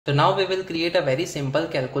So now we will create a very simple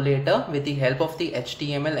calculator with the help of the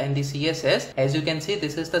HTML and the CSS. As you can see,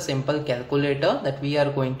 this is the simple calculator that we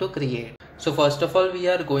are going to create. So first of all, we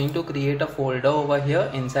are going to create a folder over here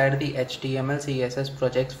inside the HTML CSS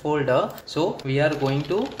projects folder. So we are going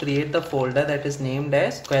to create the folder that is named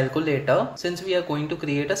as calculator, since we are going to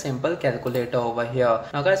create a simple calculator over here.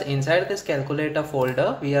 Now guys, inside this calculator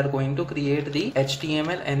folder, we are going to create the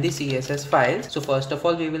HTML and the CSS files. So first of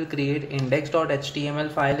all, we will create index.html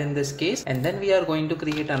file in this case, and then we are going to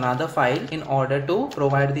create another file in order to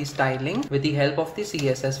provide the styling with the help of the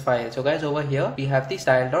CSS file. So guys, over here we have the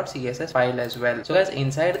style.css file as well. So guys,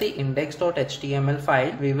 inside the index.html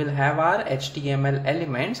file, we will have our HTML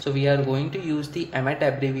elements. So we are going to use the emet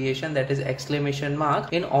abbreviation, that is exclamation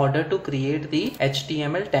mark, in order to create the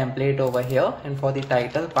HTML template over here. And for the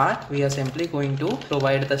title part, we are simply going to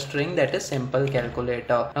provide the string that is simple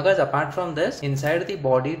calculator. Now guys, apart from this, inside the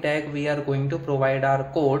body tag, we are going to provide our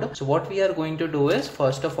code. So what we are going to do is,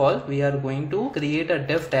 first of all, we are going to create a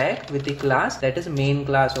div tag with the class that is main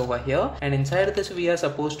class over here, and inside this we are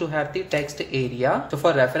supposed to have the text area. So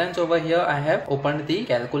for reference over here, I have opened the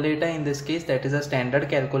calculator. In this case, that is a standard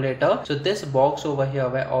calculator. So this box over here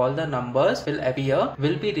where all the numbers will appear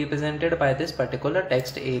will be represented by this particular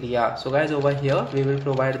text area. So guys, over here we will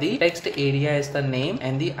provide the text area as the name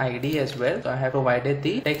and the ID as well. So I have provided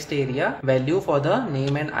the text area value for the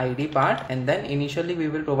name and ID part, and then initially we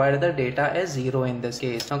will provide the data as 0 in this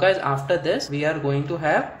case. Now guys, after this we are going to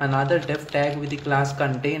have another div tag with the class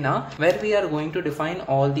container, where we are going to define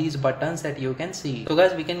all these buttons that you can see. So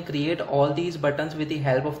guys, we can create all these buttons with the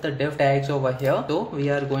help of the div tags over here. So we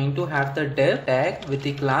are going to have the div tag with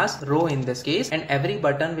the class row in this case, and every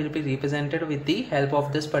button will be represented with the help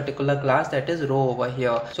of this particular class that is row over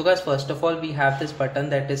here. So guys, first of all, we have this button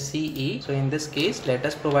that is CE. So in this case, let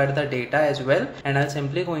us provide the data as well, and I'll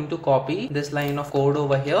simply going to copy this line of code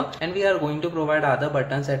over here, and we are going to provide other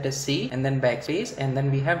buttons that is C and then backspace, and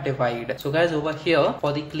then we have divide. So guys, over here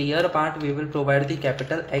for the clear part, we will provide the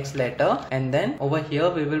capital X letter, and then over here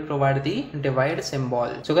we will provide the divide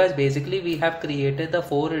symbol. So guys, basically we have created the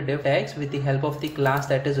 4 div tags with the help of the class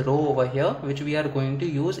that is row over here, which we are going to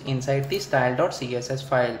use inside the style.css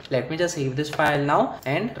file. Let me just save this file now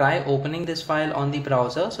and try opening this file on the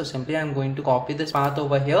browser. So simply I'm going to copy this path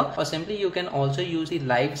over here, or simply you can also use the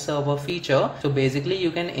live server feature. So basically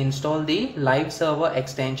you can install the live server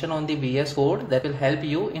extension on the VS Code that will help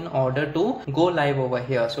you in order to go live over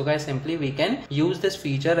here. So guys, simply we can use this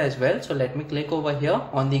feature as well. So let me click over here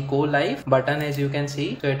on the go live button. As you can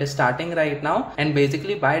see, so it is starting right now, and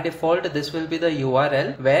basically by default this will be the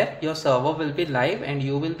URL where your server will be live and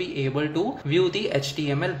you will be able to view the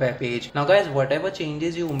HTML web page. Now guys, whatever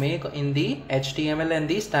changes you make in the HTML and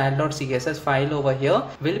the style.css file over here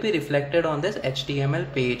will be reflected on this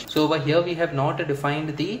HTML page. So over here we have not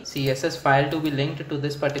defined the CSS file to be linked to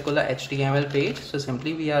this particular HTML page. So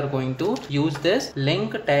simply we are going to use this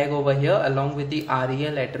link tag over here along with the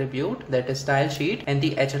rel attribute, that is style sheet, and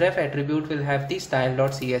the href attribute will have the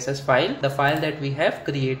style.css file, the file that we have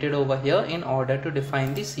created over here in order to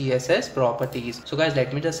define the CSS properties. So guys,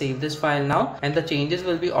 let me just save this file now, and the changes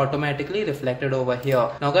will be automatically reflected over here.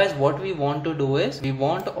 Now guys, what we want to do is, we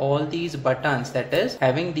want all these buttons, that is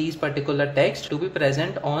having these particular text, to be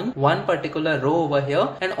present on one particular row over here,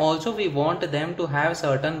 and also we want them to have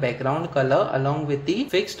certain background color along with the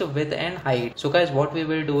fixed width and height. So guys, what we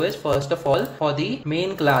will do is, first of all, for the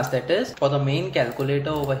main class, that is for the main calculator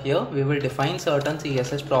over here, we will define certain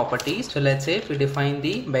CSS properties. So let's say we define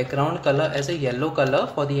the background color as a yellow color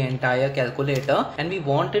for the entire calculator, and we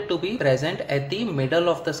want it to be present at the middle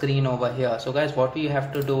of the screen over here. So guys, what we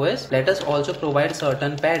have to do is, let us also provide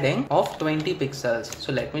certain padding of 20 pixels.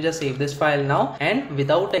 So let me just save this file now, and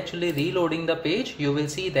without actually reloading the page, you will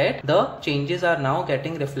see that the changes are now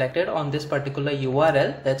getting reflected on this particular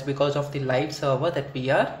URL. That's because of the live server that we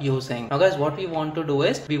are using. Now guys, what we want to do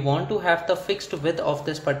is, we want to have the fixed width of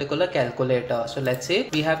this particular calculator. So let's say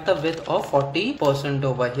we have the width of 40%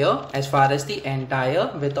 over here as far as the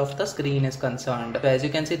entire width of the screen is concerned. So as you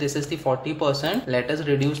can see, this is the 40%. Let us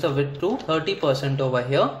reduce the width to 30% over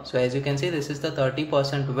here. So as you can see, this is the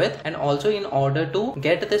 30% width, and also in order to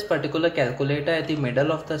get this particular calculator at the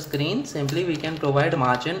middle of the screen, simply we can provide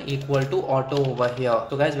margin equal to auto over here.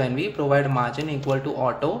 So guys, when we provide margin equal to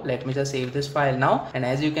auto, let me just save this file now, and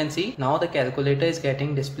as you can see, now the calculator is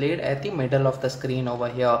getting displayed at the middle of the screen over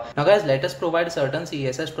here. Now guys, let us provide certain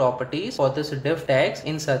CSS properties for this div tags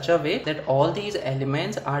in such a way that all these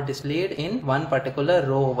elements are displayed in one particular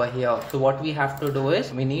row over here. So what we have to do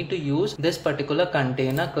is we need to use this particular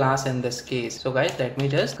container class in this case. So guys, let me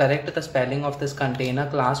just correct the spelling of this container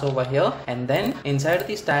class over here, and then inside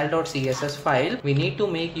the style.css file we need to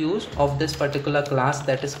make use of this particular class,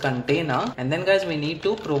 that is container, and then guys we need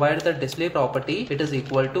to provide the display property, it is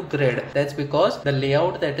equal to grid. That's because the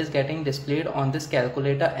layout that is getting displayed on this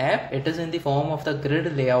calculator app, it is in the form of the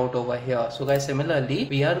grid layout over here. So guys, similarly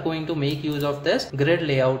we are going to make use of this grid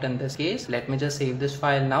layout in this case. Let me just save this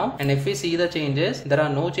file now, and if we see the changes, there are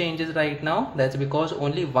no changes right now. That's because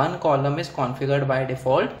only one column is configured by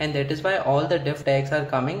default, and that is why all the div tags are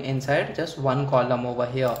coming inside just one column over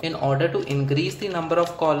here. In order to increase the number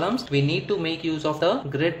of columns, we need to make use of the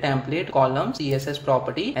grid template column CSS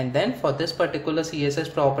property, and then for this particular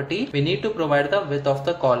CSS property we need to provide the width of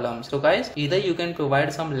the columns. So guys, either you can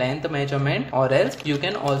provide some length measurement, or else you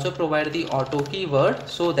can also provide the auto keyword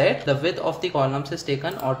so that the width of the columns is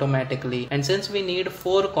taken automatically. And since we need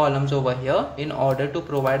 4 columns over here in order to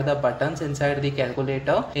provide the buttons inside the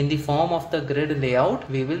calculator in the form of the grid layout,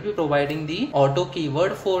 we will be providing the auto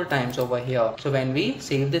keyword 4 times over here. So when we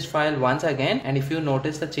save this file once again, and if you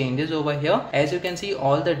notice the changes over here, as you can see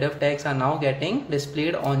all the div tags are now getting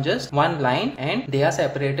displayed on just one line, and they are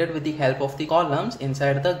separated with the help of the columns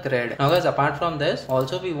inside the grid. Now guys, apart from this,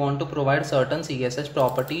 also we want to provide certain CSS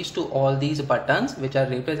properties to all these buttons which are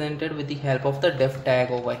represented with the help of the div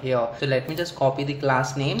tag over here. So let me just copy the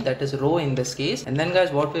class name, that is row in this case, and then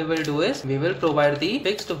guys what we will do is we will provide the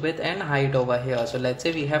fixed width and height over here. So let's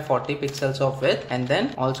say we have 40 pixels of width and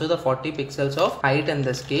then also the 40 pixels of height in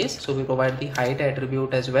this case. So we provide the height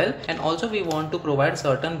attribute as well, and also we want to provide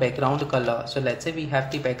certain background color. So let's say we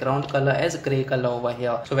have the background color as gray color over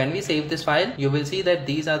here. So when we save this file, you will see that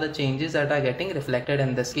these are the changes that are getting reflected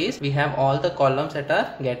in this case. We have all the columns that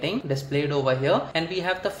are getting displayed over here, and we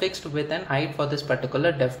have the fixed width and height for this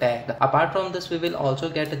particular div tag. Apart from this, we will also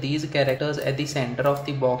get these characters at the center of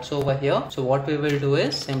the box over here. So what we will do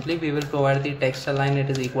is simply we will provide the text align, it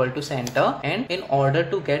is equal to center, and in order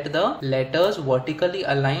to get the letters vertically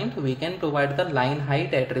aligned, we can provide the line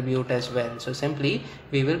height attribute as well. So simply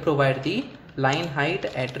we will provide the line height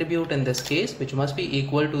attribute in this case, which must be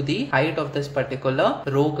equal to the height of this particular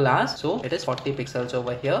row class. So it is 40 pixels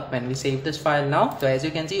over here. When we save this file now, so as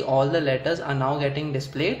you can see all the letters are now getting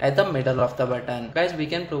displayed at the middle of the button. Guys, we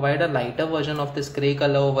can provide a lighter version of this gray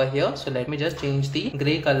color over here. So let me just change the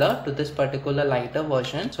gray color to this particular lighter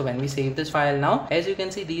version. So when we save this file now, as you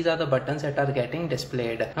can see these are the buttons that are getting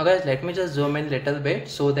displayed. Now guys, let me just zoom in little bit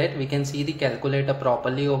so that we can see the calculator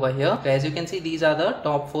properly over here. So as you can see these are the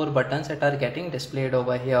top 4 buttons that are getting displayed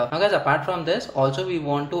over here. Now guys, apart from this, also we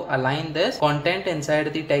want to align this content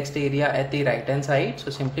inside the text area at the right hand side. So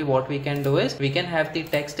simply what we can do is we can have the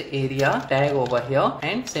text area tag over here,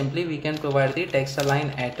 and simply we can provide the text align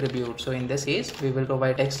attribute. So in this case we will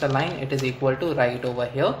provide text align, it is equal to right over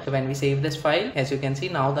here. So when we save this file, as you can see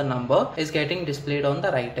now the number is getting displayed on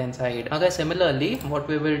the right hand side. Now guys, similarly what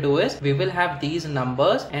we will do is we will have these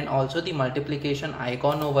numbers and also the multiplication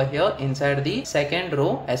icon over here inside the second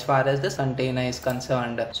row as far as this container is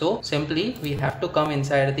concerned. So simply we have to come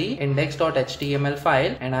inside the index.html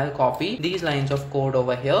file, and I'll copy these lines of code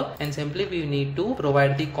over here, and simply we need to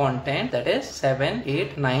provide the content, that is 7,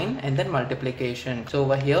 8, 9 and then multiplication. So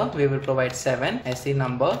over here we will provide 7 as the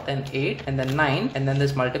number, then 8 and then 9, and then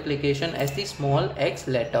this multiplication as the small x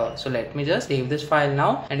letter. So let me just save this file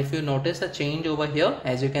now, and if you notice the change over here,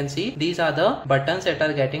 as you can see these are the buttons that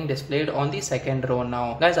are getting displayed on the second row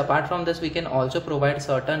now. Guys, apart from this we can also provide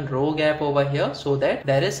certain row gap over here, so that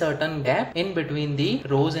there is certain gap in between the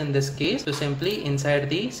rows in this case. So simply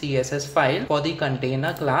inside the CSS file for the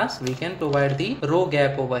container class we can provide the row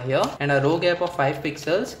gap over here, and a row gap of 5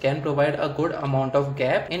 pixels can provide a good amount of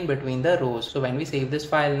gap in between the rows. So when we save this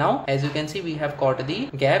file now, as you can see we have got the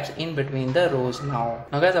gaps in between the rows now.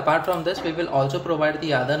 Now guys, apart from this we will also provide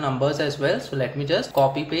the other numbers as well. So let me just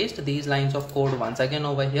copy paste these lines of code once again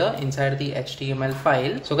over here inside the HTML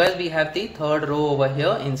file. So guys, we have the third row over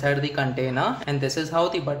here inside the container, and this is how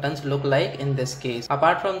the buttons look like in this case.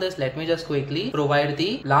 Apart from this, let me just quickly provide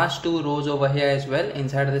the last 2 rows over here as well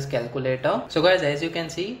inside this calculator. So guys, as you can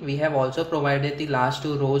see we have also provided the last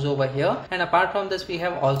 2 rows over here, and apart from this we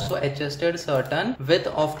have also adjusted certain width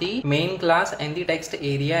of the main class and the text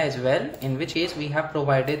area as well, in which case we have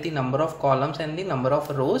provided the number of columns and the number of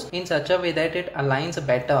rows in such a way that it aligns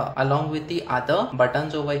better along with the other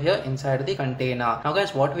buttons over here inside the container. Now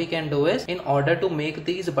guys, what we can do is in order to make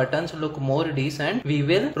these buttons look more decent, we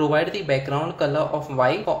will provide the background color of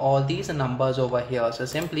white for all these numbers over here. So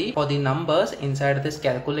simply for the numbers inside this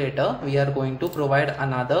calculator, we are going to provide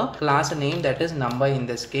another class name, that is number in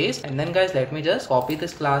this case. And then guys, let me just copy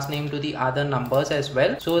this class name to the other numbers as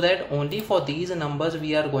well, so that only for these numbers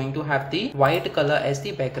we are going to have the white color as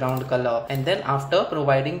the background color. And then after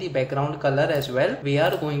providing the background color as well, we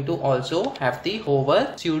are going to also have the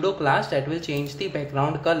hover pseudo class that will change the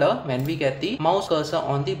background color when we get the mouse cursor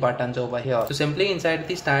on the buttons over here. So simply inside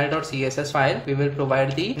the style.css file, we will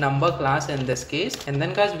provide the number class in this case. And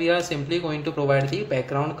then guys, we are simply going to provide the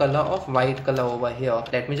background color of white color over here.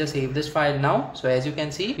 Let me just save this file now. So as you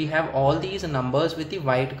can see, we have all these numbers with the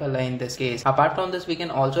white color in this case. Apart from this, we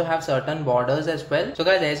can also have certain borders as well. So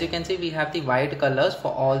guys, as you can see, we have the white colors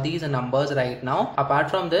for all these numbers right now. Apart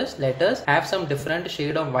from this, let us have some different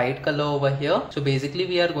shade of white color over here. So basically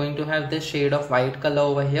we are going to have this shade of white color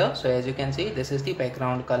over here. So as you can see, this is the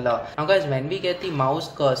background color. Now guys, when we get the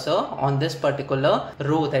mouse cursor on this particular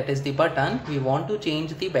row, that is the button, we want to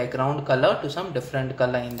change the background color to some different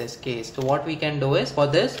color in this case. So what we can do is, for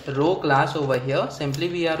this row class over here, simply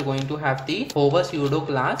we are going to have the hover pseudo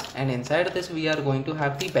class, and inside this we are going to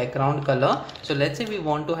have the background color. So let's say we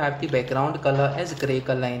want to have the background color as gray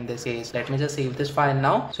color in this case. Let me just save this file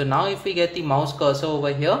now. So now if we get the mouse cursor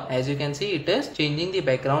over here, as you can see, it is changing the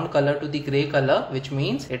background color to the gray color, which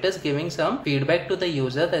means it is giving some feedback to the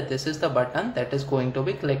user that this is the button that is going to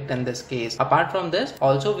be clicked in this case. Apart from this,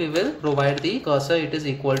 also we will provide the cursor, it is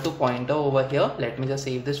equal to pointer over here. Let me just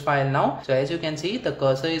save this file now. So as you can see, the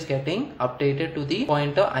cursor is getting updated to the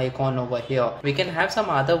pointer icon over here. We can have some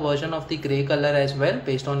other version of the gray color as well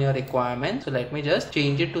based on your requirement. So let me just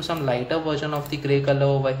change it to some lighter version of the gray color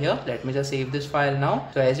over here. Let me just save this file now.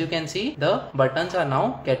 So as you can see, the buttons are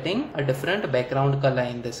now getting a different background color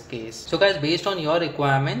in this case. So guys, based on your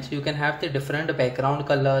requirements, you can have the different background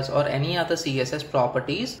colors or any other CSS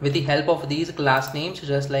properties with the help of these class names,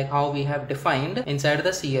 just like how we have defined inside the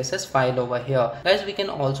CSS file over here. Guys, we can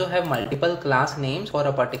also have multiple class names for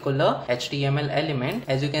a particular HTML element.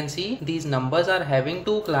 As you can see, these numbers are having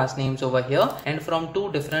two class names over here, and from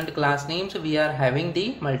two different class names we are having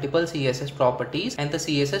the multiple CSS properties, and the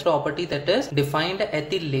CSS property that is defined at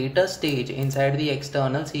the later stage inside the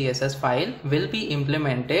external CSS file will be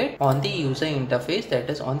implemented on the user interface that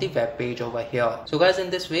is on the web page over here. So guys, in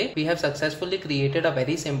this way we have successfully created a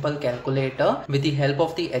very simple calculator with the help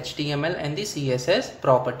of the HTML and the CSS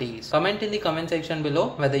properties. Comment in the comment section below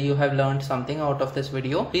whether you have learned something out of this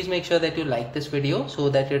video. Please make sure that you like this video so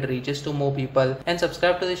that it reaches to more people, and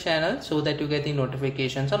subscribe to the channel so that you get the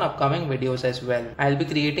notifications on upcoming videos as well. I'll be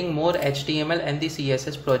creating more HTML and the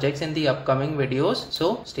CSS projects in the upcoming videos,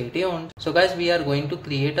 so stay tuned. So guys, we are going to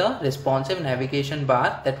create a responsive navigation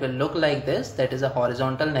bar that will look like this. That is a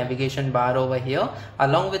horizontal navigation bar over here,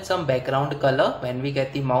 along with some background color when we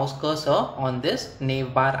get the mouse cursor on this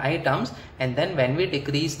nav bar items, and then when we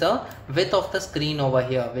decrease the width of the screen over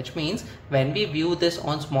here, which means when we view this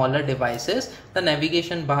on smaller devices, the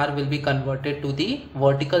navigation bar will be converted to the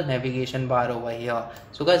vertical navigation bar over here.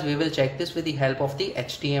 So guys, we will check this with the help of the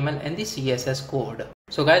HTML and the CSS code.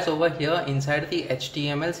 So guys, over here inside the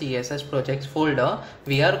HTML CSS projects folder,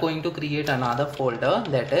 we are going to create another folder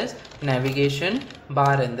that is navigation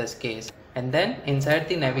bar in this case. And then inside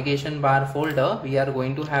the navigation bar folder, we are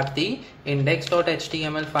going to have the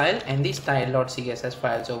index.html file and the style.css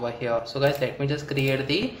files over here. So guys, let me just create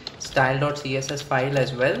the style.css file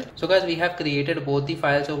as well. So guys, we have created both the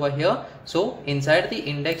files over here. So inside the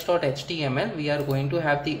index.html, we are going to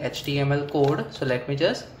have the HTML code. So let me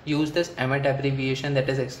just use this emmet abbreviation, that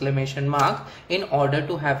is exclamation mark, in order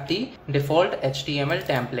to have the default HTML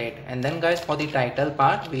template. And then guys, for the title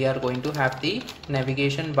part, we are going to have the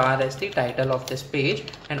navigation bar as the title of this page,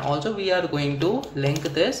 and also we are going to link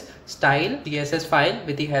this style CSS file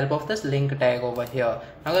with the help of this link tag over here.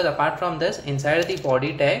 Now guys, apart from this, inside the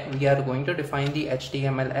body tag, we are going to define the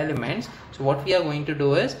HTML elements. So what we are going to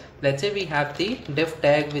do is, let's say we have the div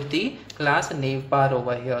tag with the class navbar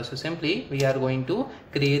over here. So simply we are going to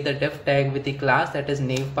create the div tag with the class that is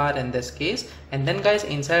navbar in this case, and then guys,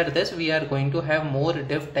 inside this we are going to have more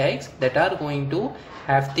div tags that are going to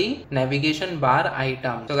have the navigation bar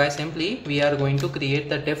item. So guys, simply we are going to create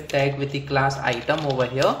the div tag with the class item over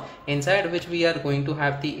here, inside which we are going to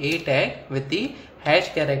have the a tag with the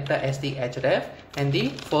hash character as the href, and the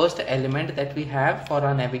first element that we have for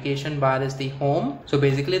our navigation bar is the home. So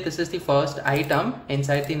basically this is the first item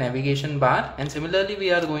inside the navigation bar, and similarly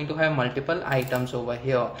we are going to have multiple items over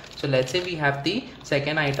here. So let's say we have the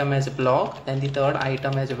second item as blog, then the third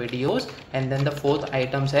item as videos, and then the fourth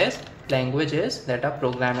item as languages that are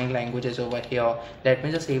programming languages over here. Let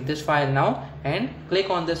me just save this file now and click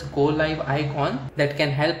on this go live icon that can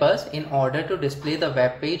help us in order to display the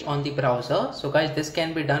web page on the browser. So guys, this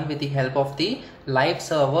can be done with the help of the live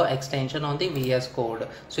server extension on the VS Code.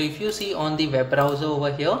 So if you see on the web browser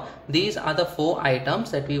over here, these are the 4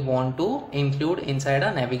 items that we want to include inside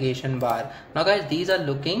a navigation bar. Now guys, these are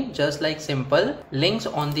looking just like simple links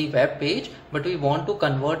on the web page, but we want to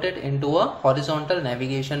convert it into a horizontal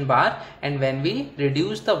navigation bar, and when we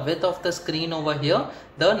reduce the width of the screen over here,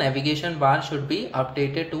 the navigation bar should be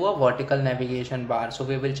updated to a vertical navigation bar. So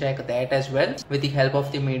we will check that as well with the help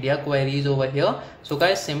of the media queries over here. So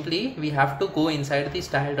guys, simply we have to go inside the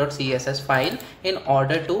style.css file in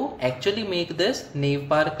order to actually make this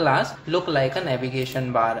navbar class look like a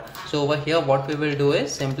navigation bar. So over here what we will do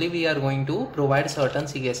is simply we are going to provide certain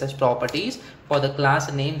CSS properties for the class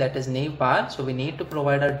name, that is navbar. So we need to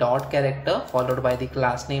provide a dot character followed by the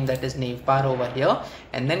class name, that is navbar over here.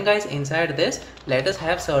 And then guys, inside this let us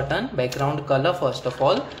have certain background color first of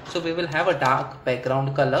all. So we will have a dark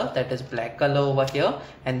background color, that is black color over here.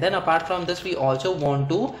 And then apart from this, we also want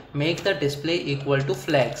to make the display equal to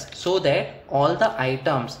flags, so that all the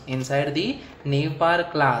items inside the navbar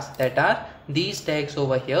class, that are these tags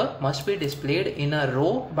over here, must be displayed in a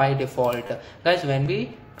row by default. Guys, when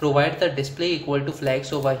we provide the display equal to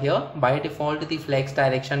flags over here, by default the flags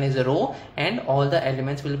direction is a row and all the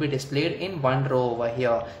elements will be displayed in one row over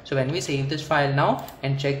here. So when we save this file now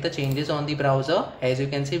and check the changes on the browser, as you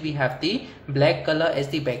can see, we have the black color as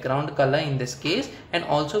the background color in this case, and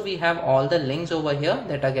also we have all the links over here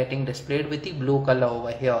that are getting displayed with the blue color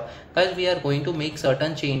over here. Guys, we are going to make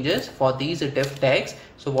certain changes for these div tags.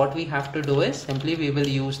 So what we have to do is simply we will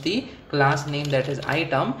use the class name, that is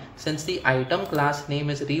item, since the item class name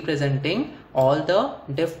is representing all the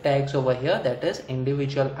div tags over here, that is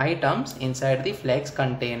individual items inside the flags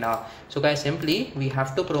container. So guys, simply we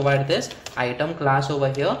have to provide this item class over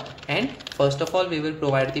here, and first of all we will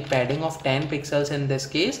provide the padding of 10 pixels in this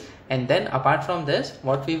case. And then apart from this,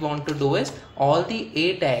 what we want to do is all the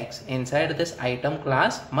A tags inside this item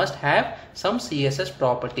class must have some CSS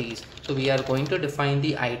properties. So we are going to define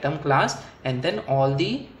the item class and then all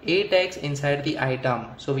the A tags inside the item.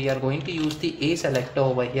 So we are going to use the A selector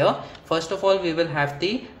over here. First of all, we will have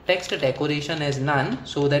the text decoration as none,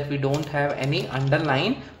 so that we don't have any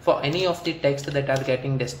underline for any of the text that are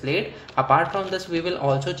getting displayed. Apart from this, we will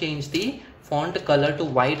also change the font color to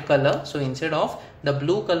white color. So instead of the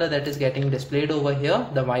blue color that is getting displayed over here,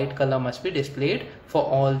 the white color must be displayed for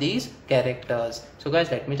all these characters. So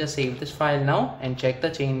guys, let me just save this file now and check the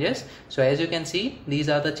changes. So as you can see, these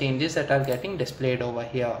are the changes that are getting displayed over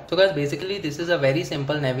here. So guys, basically this is a very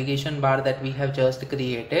simple navigation bar that we have just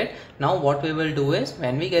created. Now what we will do is,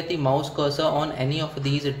 when we get the mouse cursor on any of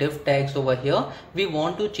these div tags over here, we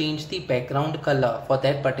want to change the background color for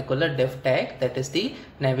that particular div tag, that is the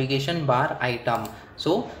navigation bar item.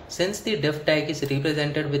 So since the div tag is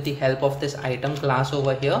represented with the help of this item class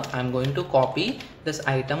over here, I'm going to copy this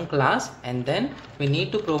item class, and then we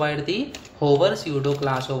need to provide the hover pseudo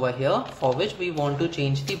class over here, for which we want to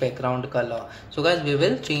change the background color. So guys, we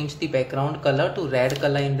will change the background color to red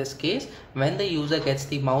color in this case when the user gets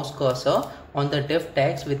the mouse cursor on the div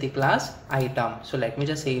tags with the class item. So let me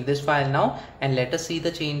just save this file now and let us see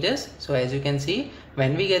the changes. So as you can see,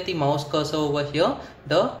 when we get the mouse cursor over here,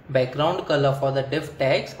 the background color for the div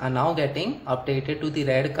tags are now getting updated to the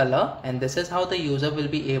red color, and this is how the user will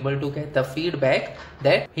be able to get the feedback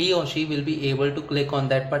that he or she will be able to click on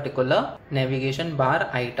that particular navigation bar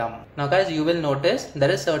item. Now guys, you will notice there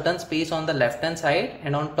is certain space on the left hand side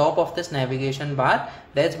and on top of this navigation bar.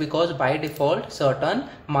 That's because by default certain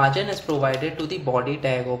margin is provided to the body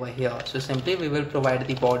tag over here. So simply we will provide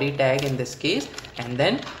the body tag in this case, and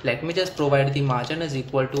then let me just provide the margin is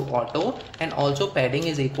equal to auto, and also padding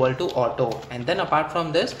is equal to auto. And then apart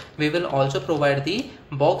from this, we will also provide the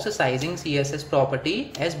box sizing CSS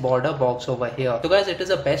property as border box over here. So guys, it is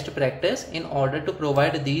a best practice in order to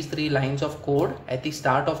provide these 3 lines of code at the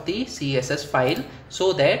start of the CSS file,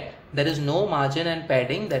 so that there is no margin and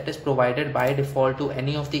padding that is provided by default to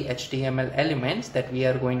any of the HTML elements that we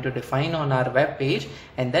are going to define on our web page.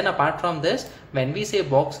 And then apart from this, when we say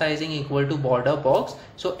box sizing equal to border box,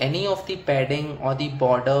 so any of the padding or the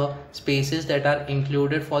border spaces that are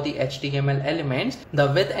included for the HTML elements, the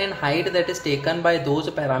width and height that is taken by those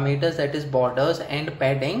parameters, that is borders and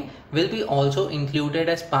padding, will be also included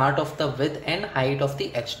as part of the width and height of the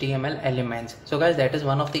HTML elements. So guys, that is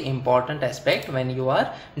one of the important aspect when you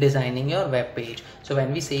are designing your web page. So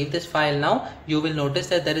when we save this file now, you will notice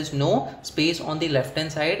that there is no space on the left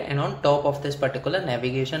hand side and on top of this particular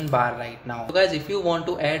navigation bar right now. So guys, if you want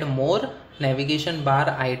to add more navigation bar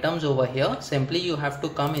items over here, simply you have to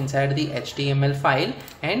come inside the HTML file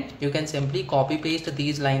and you can simply copy paste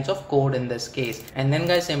these lines of code in this case. And then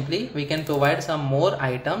guys, simply we can provide some more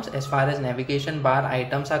items as far as navigation bar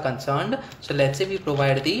items are concerned. So let's say we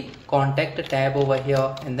provide the contact tab over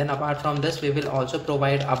here, and then apart from this we will also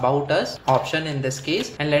provide about us option in this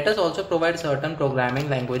case, and let us also provide certain programming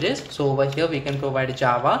languages. So over here we can provide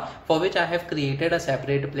Java, for which I have created a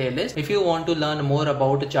separate playlist. If you want to learn more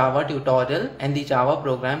about Java tutorial and the Java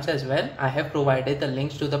programs as well, I have provided the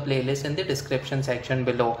links to the playlist in the description section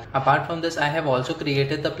below. Apart from this, I have also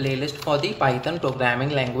created the playlist for the Python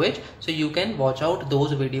programming language, so you can watch out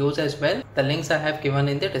those videos as well. The links I have given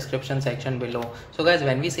in the description section below. So guys,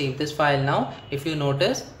 when we save this file now, if you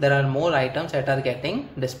notice, there are more items that are getting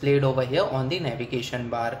displayed over here on the navigation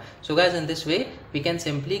bar. So guys, in this way we can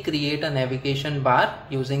simply create a navigation bar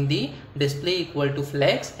using the display equal to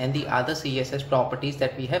flex and the other CSS properties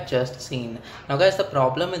that we have just seen. Now guys, the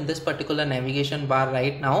problem in this particular navigation bar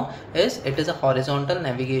right now is it is a horizontal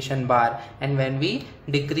navigation bar, and when we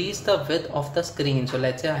decrease the width of the screen, so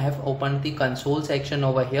let's say I have opened the console section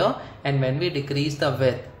over here, and when we decrease the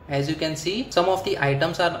width, as you can see, some of the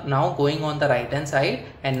items are now going on the right hand side,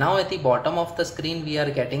 and now at the bottom of the screen we are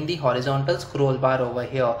getting the horizontal scroll bar over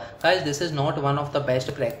here. Guys, this is not one of the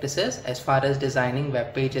best practices as far as designing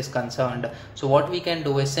web page is concerned. So what we can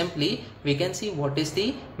do is simply we can see what is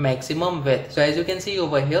the maximum width. So as you can see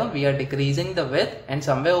over here, we are decreasing the width, and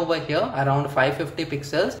somewhere over here around 550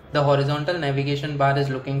 pixels the horizontal navigation bar is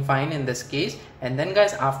looking fine in this case. And then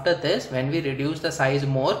guys, after this, when we reduce the size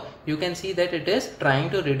more, you can see that it is trying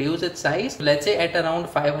to reduce its size. Let's say at around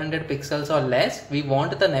 500 pixels or less, we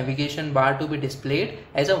want the navigation bar to be displayed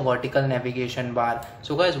as a vertical navigation bar.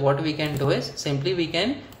 So guys, what we can do is simply we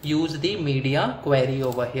can use the media query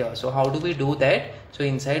over here. So how do we do that? So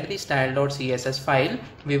inside the style.css file,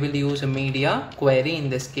 we will use a media query in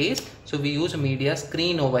this case. So we use media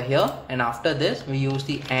screen over here, and after this we use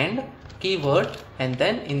the and keyword, and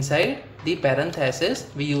then inside the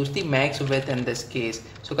parenthesis we use the max width in this case.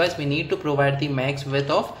 So guys, we need to provide the max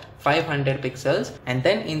width of 500 pixels, and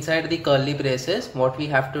then inside the curly braces what we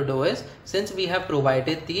have to do is, since we have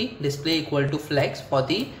provided the display equal to flex for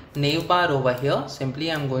the nav bar over here,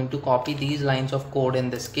 simply I'm going to copy these lines of code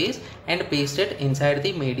in this case and paste it inside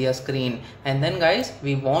the media screen. And then guys,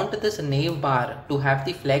 we want this nav bar to have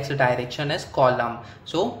the flex direction as column.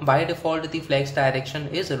 So by default the flex direction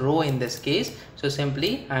is row in this case, so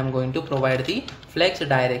simply I'm going to provide the flex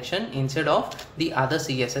direction instead of the other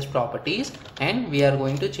CSS properties, and we are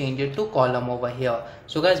going to change it to column over here.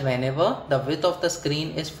 So guys, whenever the width of the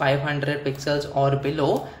screen is 500 pixels or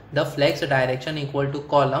below, the flex direction equal to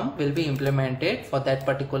column will be implemented for that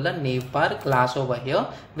particular nav bar class over here,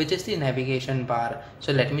 which is the navigation bar.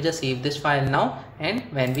 So let me just save this file now, and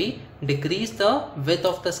when we decrease the width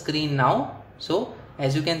of the screen now, so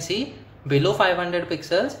as you can see, below 500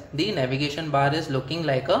 pixels the navigation bar is looking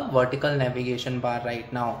like a vertical navigation bar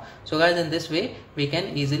right now. So guys, in this way we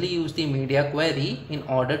can easily use the media query in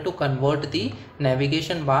order to convert the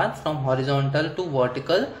navigation bar from horizontal to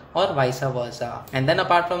vertical or vice versa. And then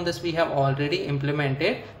apart from this, we have already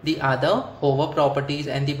implemented the other hover properties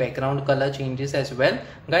and the background color changes as well.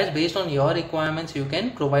 Guys, based on your requirements, you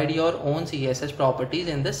can provide your own CSS properties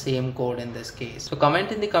in the same code in this case. So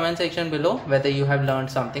comment in the comment section below whether you have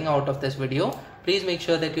learned something out of this video. Please make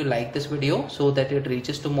sure that you like this video so that it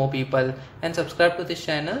reaches to more people, and subscribe to this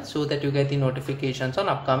channel so that you get the notifications on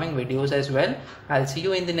upcoming videos as well. I'll see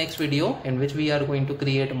you in the next video in which we are going to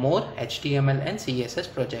create more HTML and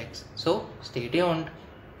CSS projects. So stay tuned.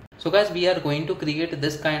 So guys, we are going to create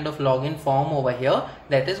this kind of login form over here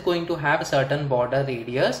that is going to have certain border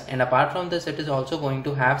radius, and apart from this it is also going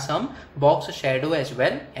to have some box shadow as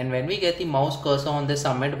well. And when we get the mouse cursor on the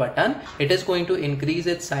submit button, it is going to increase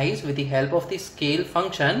its size with the help of the scale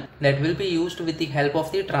function that will be used with the help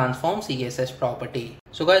of the transform CSS property.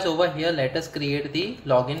 So guys, over here let us create the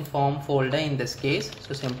login form folder in this case.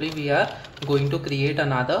 So simply we are going to create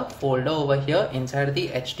another folder over here inside the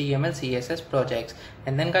HTML CSS projects.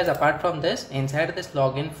 And then guys, apart from this, inside this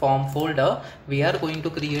login form folder we are going to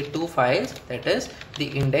create two files, that is the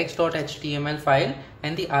index.html file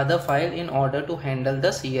and the other file in order to handle the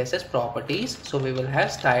CSS properties. So we will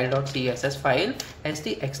have style.css file as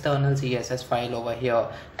the external CSS file over here.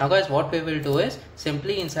 Now guys, what we will do is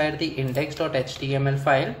simply inside the index.html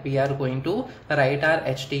file we are going to write our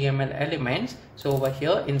HTML elements. So over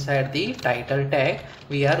here inside the title tag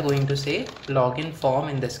we are going to say login form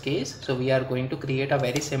in this case. So we are going to create a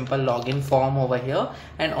very simple login form over here,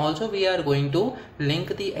 and also we are going to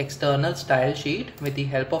link the external style sheet with the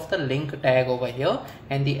help of the link tag over here.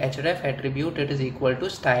 and the href attribute, it is equal to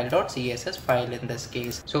style.css file in this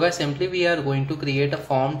case. So guys, simply we are going to create a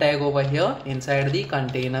form tag over here inside the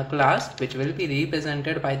container class, which will be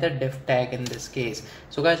represented by the div tag in this case.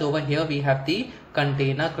 So guys, over here we have the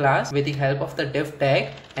container class with the help of the div tag,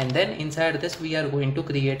 and then inside this we are going to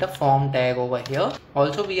create a form tag over here.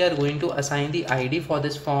 Also we are going to assign the id for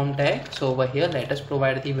this form tag. So over here let us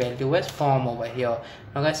provide the value as form over here.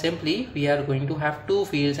 Now guys, simply we are going to have two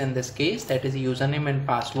fields in this case, that is username and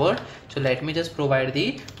password. So let me just provide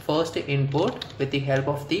the first input with the help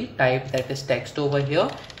of the type, that is text over here,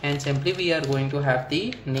 and simply we are going to have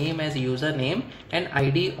the name as username and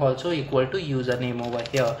id also equal to username over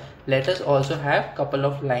here. Let us also have couple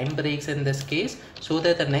of line breaks in this case, so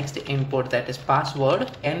that the next input, that is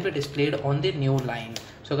password, can be displayed on the new line.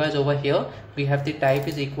 So guys, over here we have the type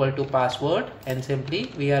is equal to password, and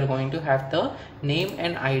simply we are going to have the name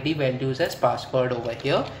and id values as password over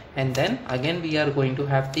here, and then again we are going to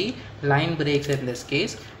have the line breaks in this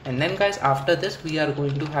case, and then guys after this we are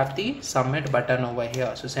going to have the submit button over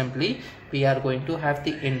here. So simply we are going to have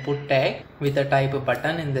the input tag with the type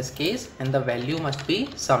button in this case, and the value must be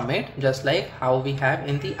submit, just like how we have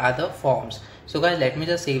in the other forms. So guys, let me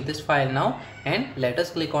just save this file now, and let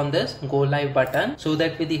us click on this go live button, so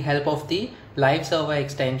that with the help of the live server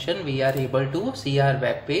extension we are able to see our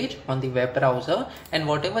web page on the web browser, and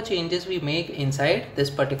whatever changes we make inside this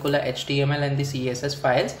particular HTML and the CSS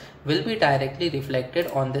files will be directly reflected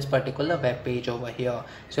on this particular web page over here.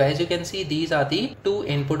 So as you can see, these are the two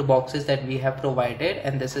input boxes that we have provided,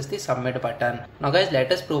 and this is the submit button. Now guys,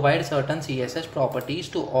 let us provide certain CSS properties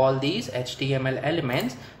to all these HTML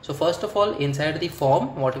elements. So first of all, inside the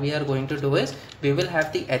form what we are going to do is we will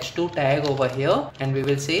have the h2 tag over here, and we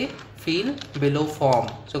will say fill below form.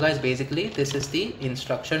 So guys, basically this is the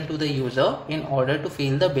instruction to the user in order to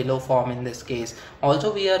fill the below form in this case.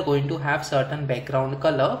 Also we are going to have certain background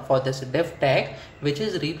color for this div tag, which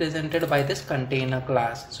is represented by this container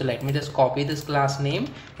class. So let me just copy this class name,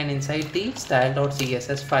 and inside the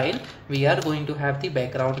style.css file we are going to have the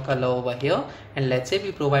background color over here, and let's say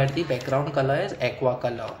we provide the background color as aqua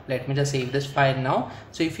color. Let me just save this file now.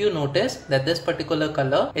 So if you notice that this particular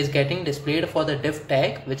color is getting displayed for the div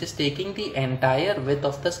tag, which is taking the entire width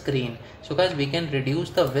of the screen. So guys, we can reduce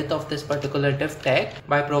the width of this particular div tag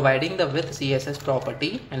by providing the width CSS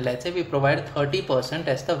property, and let's say we provide 30%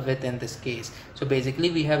 as the width in this case. So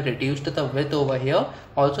basically we have reduced the width over here.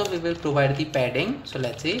 Also we will provide the padding. So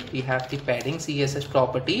let's say we have the padding CSS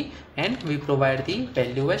property, and we provide the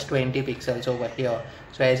value as 20 pixels over here.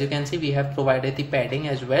 So as you can see, we have provided the padding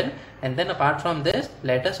as well, and then apart from this,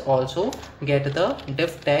 let us also get the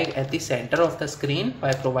div tag at the center of the screen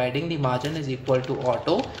by providing the margin is equal to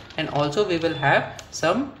auto, and also we will have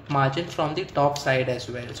some margin from the top side as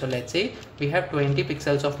well. So let's say we have 20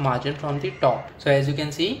 pixels of margin from the top. So as you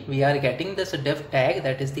can see, we are getting this div tag,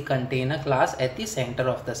 that is the container class, at the center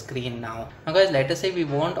of the screen now. Now guys, let us say we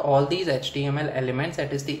want all these HTML elements,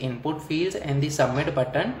 that is the input fields and the submit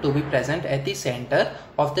button, to be present at the center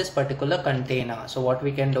of this particular container. So what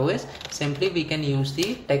we can do is simply we can use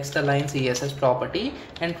the text align CSS property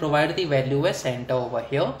and provide the value as center over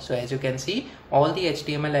here. So as you can see, all the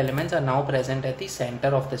HTML elements are now present at the center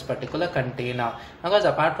of this particular container. Now guys,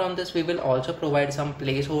 apart from this, we will also provide some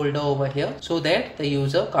placeholder over here, so that the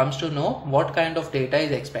user comes to know what kind of data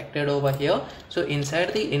is expected over here. So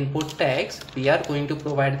inside the input tags, we are going to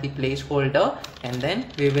provide the placeholder, and then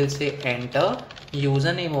we will say enter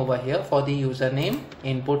username over here for the username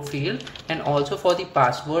input field, and also for the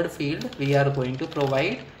password field we are going to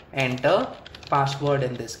provide enter password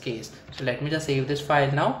in this case. So let me just save this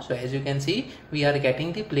file now. So as you can see, we are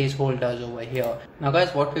getting the placeholders over here. Now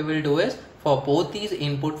guys, what we will do is, for both these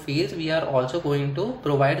input fields we are also going to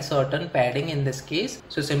provide certain padding in this case.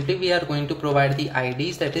 So simply we are going to provide the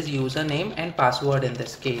IDs, that is username and password in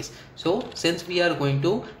this case. So since we are going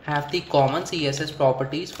to have the common CSS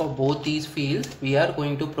properties for both these fields, we are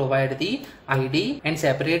going to provide the ID and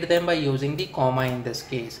separate them by using the comma in this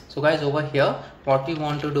case. So guys, over here what we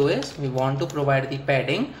want to do is we want to provide the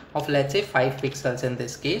padding of, let's say, 5 pixels in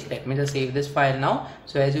this case. Let me just save this file now.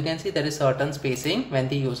 So as you can see, there is certain spacing when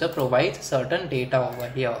the user provides certain data over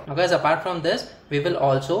here. Now guys, apart from this, we will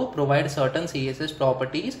also provide certain CSS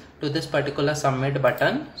properties to this particular submit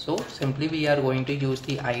button. So simply we are going to use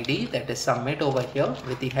the ID, that is submit over here,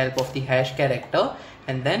 with the help of the hash character,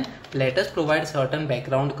 and then let us provide certain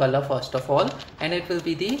background color first of all, and it will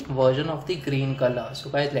be the version of the green color. So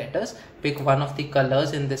guys, let us pick one of the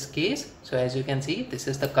colors in this case. So as you can see, this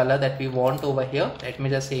is the color that we want over here. Let me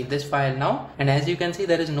just save this file now, and as you can see,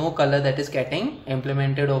 there is no color that is getting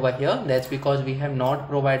implemented over here. That's because we have not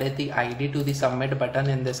provided the ID to the submit submit button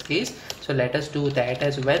in this case. So let us do that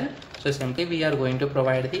as well. So simply we are going to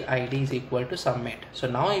provide the ID is equal to submit. So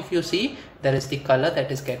now if you see, there is the color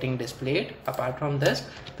that is getting displayed. Apart from this,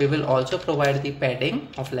 we will also provide the padding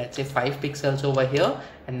of let's say 5 pixels over here.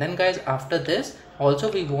 And then guys, after this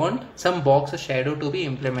also we want some box shadow to be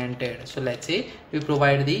implemented. So let's say we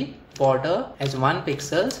provide the border as 1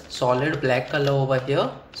 pixels solid black color over here.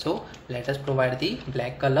 So let us provide the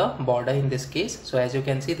black color border in this case. So as you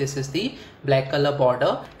can see, this is the black color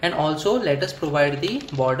border, and also let us provide the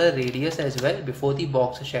border radius as well before the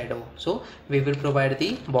box shadow. So we will provide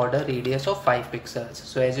the border radius of 5 pixels.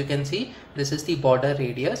 So as you can see, this is the border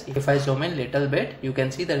radius. If I zoom in little bit, you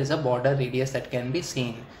can see there is a border radius that can be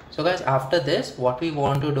seen. So guys, after this what we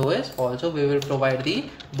want to do is also we will provide the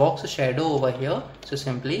box shadow over here. So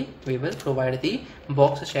simply we will provide the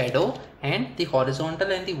box shadow, and the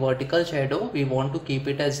horizontal and the vertical shadow we want to keep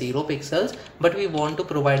it as 0 pixels, but we want to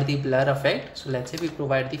provide the blur effect. So let's say we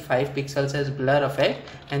provide the 5 pixels as blur effect,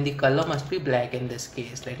 and the color must be black in this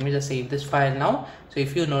case. Let me just save this file now. So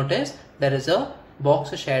if you notice, there is a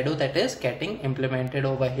box shadow that is getting implemented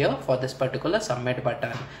over here for this particular submit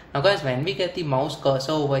button. Now guys, when we get the mouse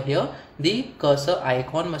cursor over here, the cursor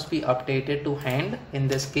icon must be updated to hand in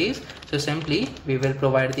this case. So simply we will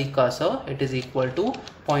provide the cursor, it is equal to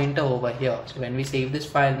pointer over here. So when we save this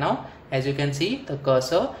file now, as you can see, the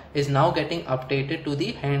cursor is now getting updated to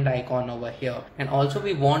the hand icon over here. And also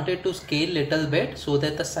we want it to scale little bit so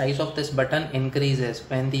that the size of this button increases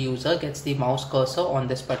when the user gets the mouse cursor on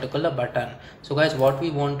this particular button. So guys, what we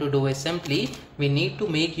want to do is simply we need to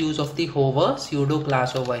make use of the hover pseudo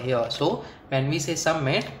class over here. So when we say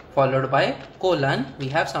submit followed by colon, we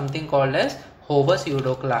have something called as hover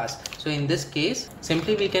pseudo class. So in this case,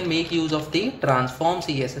 simply we can make use of the transform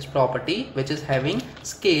CSS property, which is having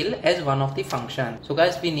scale as one of the functions. So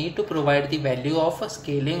guys, we need to provide the value of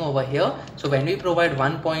scaling over here. So when we provide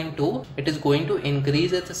 1.2, it is going to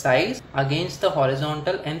increase its size against the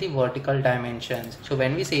horizontal and the vertical dimensions. So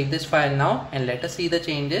when we save this file now and let us see the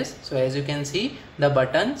changes. So as you can see, the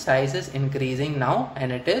button size is increasing now,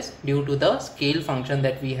 and it is due to the scale function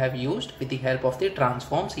that we have used with the help of the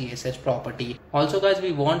transform CSS property. Also guys,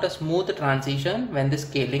 we want a smooth transition when the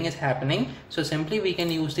scaling is happening. So simply we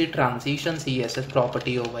can use the transition CSS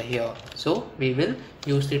property over here. So we will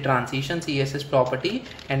use the transition CSS property,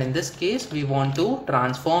 and in this case we want to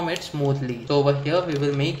transform it smoothly. So over here we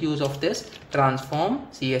will make use of this transform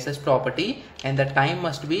CSS property, and the time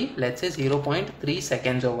must be let's say 0.3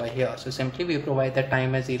 seconds over here. So simply we provide the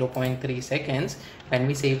time as 0.3 seconds. When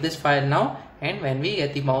we save this file now, and when we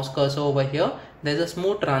get the mouse cursor over here, there's a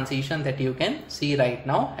smooth transition that you can see right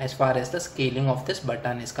now as far as the scaling of this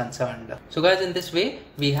button is concerned. So guys, in this way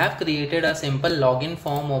we have created a simple login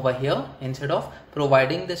form over here. Instead of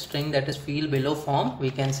providing the string that is field below form, we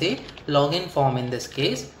can say login form in this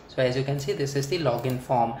case. So as you can see, this is the login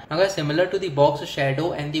form. Now guys, similar to the box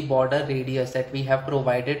shadow and the border radius that we have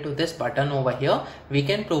provided to this button over here, we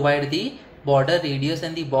can provide the border radius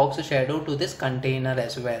and the box shadow to this container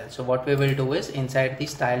as well. So what we will do is inside the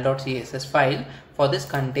style.css file, for this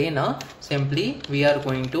container, simply we are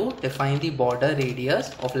going to define the border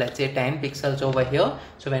radius of let's say 10 pixels over here.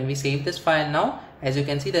 So when we save this file now, as you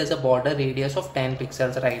can see, there's a border radius of 10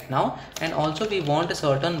 pixels right now, and also we want a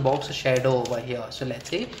certain box shadow over here. So let's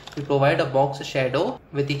say we provide a box shadow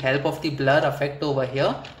with the help of the blur effect over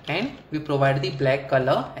here, and we provide the black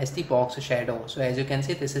color as the box shadow. So as you can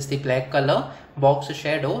see, this is the black color box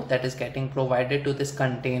shadow that is getting provided to this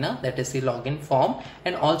container, that is the login form.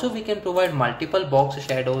 And also we can provide multiple box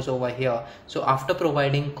shadows over here. So after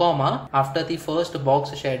providing comma, after the first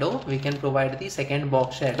box shadow, we can provide the second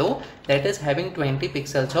box shadow that is having 20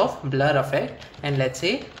 pixels of blur effect, and let's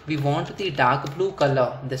say we want the dark blue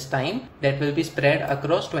color this time that will be spread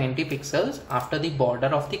across 20 pixels after the border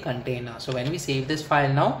of the container. So when we save this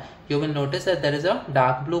file now, you will notice that there is a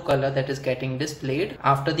dark blue color that is getting displayed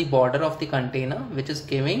after the border of the container, which is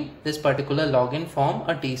giving this particular login form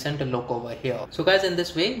a decent look over here. So guys, in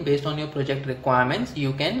this way, based on your project requirements,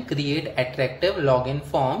 you can create attractive login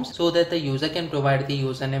forms so that the user can provide the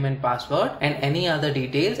username and password and any other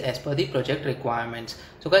details as per the project requirements.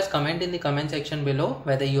 So guys, comment in the comment section below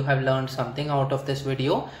whether you have learned something out of this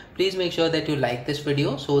video. Please make sure that you like this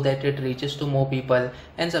video so that it reaches to more people,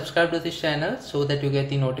 and subscribe to this channel so that you get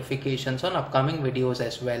the notifications on upcoming videos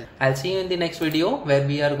as well. I'll see you in the next video where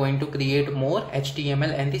we are going to create more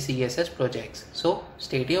HTML and the CSS projects. So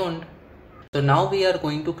stay tuned. So now we are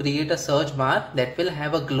going to create a search bar that will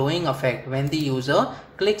have a glowing effect when the user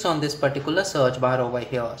clicks on this particular search bar over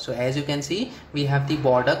here. So as you can see, we have the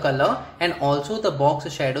border color and also the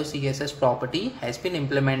box shadow CSS property has been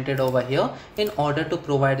implemented over here in order to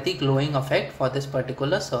provide the glowing effect for this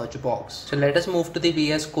particular search box. So let us move to the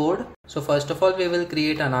VS Code. So first of all, we will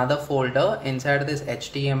create another folder inside this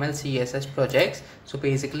HTML CSS projects. So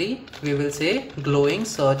basically we will say glowing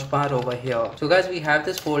search bar over here. So guys, we have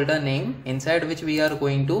this folder name inside which we are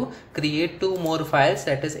going to create two more files,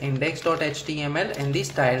 that is index.html and the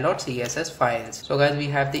style.css files. So guys, we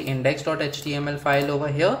have the index.html file over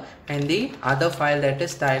here and the other file, that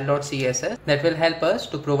is style.css, that will help us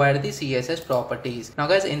to provide the CSS properties. Now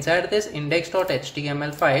guys, inside this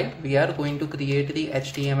index.html file we are going to create the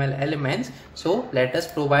HTML elements. So let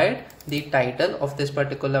us provide the title of this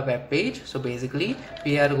particular web page. So basically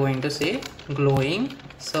we are going to say glowing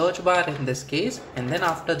search bar in this case, and then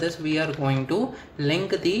after this we are going to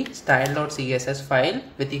link the style.css file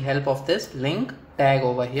with the help of this link tag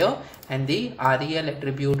over here, and the rel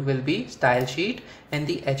attribute will be style sheet and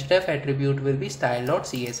the href attribute will be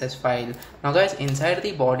style.css file. Now guys, inside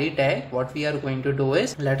the body tag what we are going to do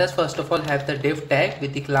is, let us first of all have the div tag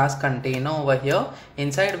with the class container over here,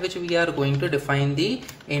 inside which we are going to define the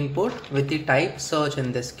input with the type search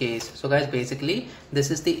in this case. So guys, basically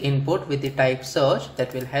this is the input with the type search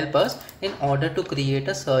that will help us in order to create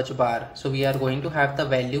a search bar. So we are going to have the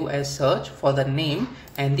value as search for the name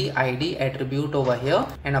and the ID attribute over here,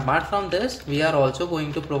 and apart from this we are also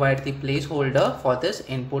going to provide the placeholder for this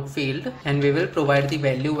input field, and we will provide the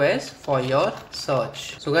value as for your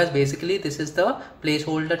search. So guys, basically this is the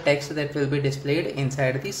placeholder text that will be displayed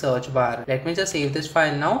inside the search bar. Let me just save this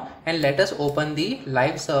file now and let us open the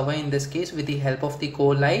live server in this case with the help of the go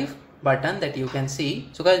live button that you can see.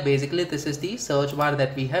 So guys, basically this is the search bar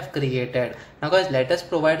that we have created. Now guys, let us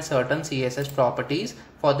provide certain CSS properties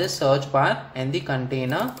for this search bar and the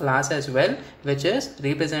container class as well, which is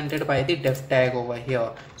represented by the div tag over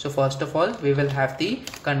here. So first of all, we will have the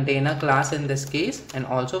container class in this case, and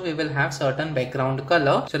also we will have certain background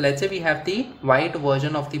color. So let's say we have the white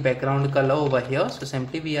version of the background color over here. So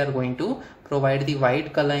simply we are going to provide the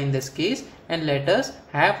white color in this case, and let us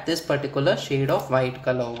have this particular shade of white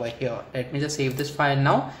color over here. Let me just save this file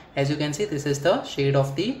now. As you can see, this is the shade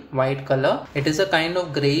of the white color. It is a kind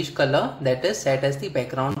of grayish color that is set as the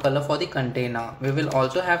background color for the container. We will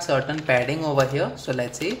also have certain padding over here. So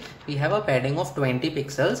let's say we have a padding of 20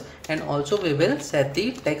 pixels, and also we will set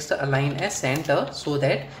the text align as center so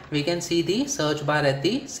that we can see the search bar at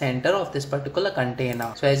the center of this particular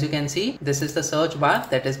container. So as you can see, this is the search bar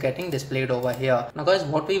that is getting displayed over here. Now guys,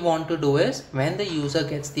 what we want to do is, when the user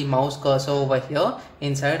gets the mouse cursor over here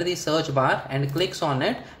inside the search bar and clicks on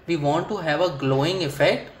it, we want to have a glowing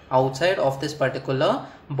effect outside of this particular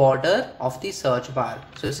border of the search bar.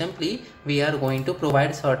 So simply we are going to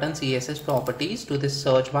provide certain CSS properties to this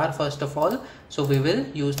search bar first of all. So we will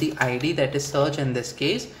use the ID, that is search in this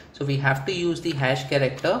case. So we have to use the hash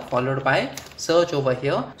character followed by search over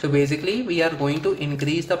here. So basically we are going to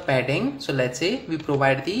increase the padding. So let's say we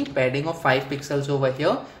provide the padding of 5 pixels over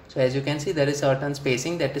here. So as you can see, there is certain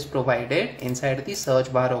spacing that is provided inside the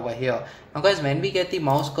search bar over here. Now guys, when we get the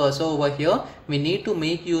mouse cursor over here, we need to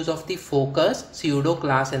make use of the focus pseudo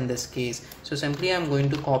class in this case. So simply I'm going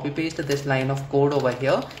to copy paste this line of code over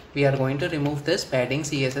here. We are going to remove this padding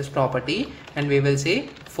CSS property, and we will say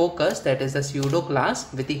focus, that is the pseudo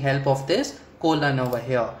class, with the help of this colon over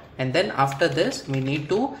here. And then after this we need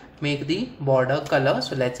to make the border color.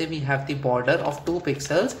 So let's say we have the border of 2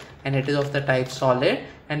 pixels and it is of the type solid,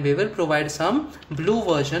 and we will provide some blue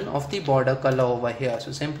version of the border color over here.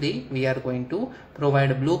 So simply we are going to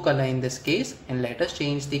provide blue color in this case, and let us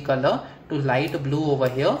change the color to light blue over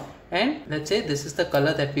here, and let's say this is the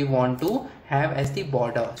color that we want to have as the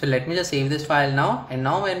border. So let me just save this file now, and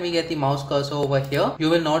now when we get the mouse cursor over here, you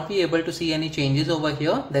will not be able to see any changes over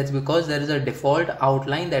here. That's because there is a default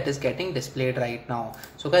outline that is getting displayed right now.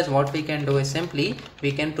 So guys, what we can do is simply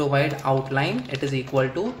we can provide outline, it is equal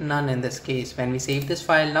to none in this case. When we save this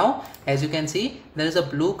file now, as you can see, there is a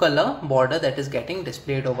blue color border that is getting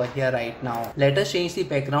displayed over here right now. Let us change the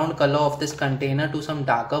background color of this container to some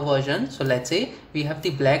darker version. So let's say we have the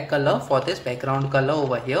black color for this background color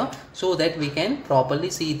over here, so that we can properly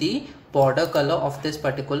see the border color of this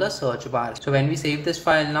particular search bar. So when we save this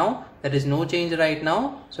file now, there is no change right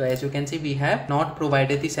now. So as you can see, we have not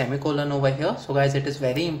provided the semicolon over here. So guys, it is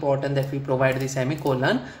very important that we provide the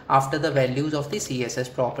semicolon after the values of the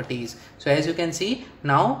CSS properties. So as you can see,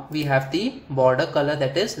 now we have the border color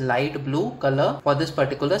that is light blue color for this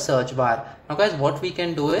particular search bar. Now guys, what we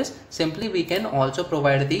can do is simply we can also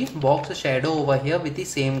provide the box shadow over here with the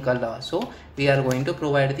same color. So we are going to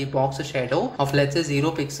provide the box shadow of, let's say,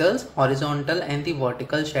 0 pixels horizontal and the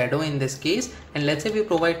vertical shadow in this case, and let's say we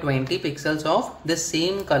provide 20 pixels of the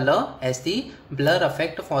same color as the blur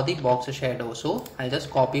effect for the box shadow. So I'll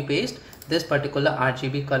just copy paste this particular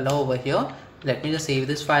RGB color over here. Let me just save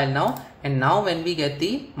this file now, and now when we get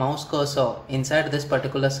the mouse cursor inside this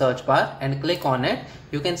particular search bar and click on it,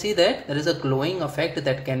 you can see that there is a glowing effect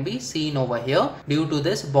that can be seen over here due to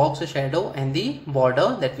this box shadow and the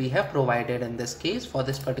border that we have provided in this case for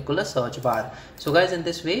this particular search bar. So guys, in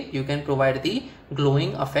this way you can provide the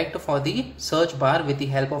glowing effect for the search bar with the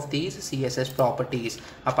help of these CSS properties.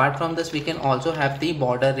 Apart from this, we can also have the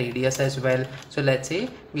border radius as well. So let's say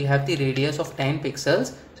we have the radius of 10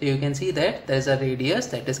 pixels. So you can see that there is a radius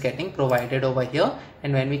that is getting provided over here,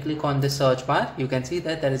 and when we click on the search bar, you can see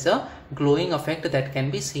that there is a glowing effect that can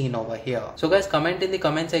be seen over here. So guys, comment in the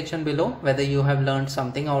comment section below whether you have learned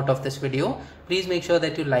something out of this video. Please make sure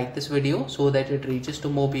that you like this video so that it reaches to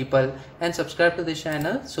more people, and subscribe to this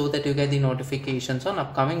channel so that you get the notifications on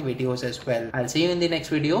upcoming videos as well. I'll see you in the next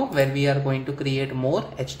video where we are going to create more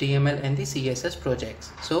HTML and the CSS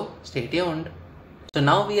projects. So stay tuned. So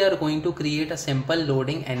now we are going to create a simple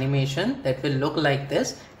loading animation that will look like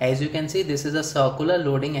this. As you can see, this is a circular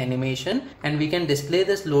loading animation, and we can display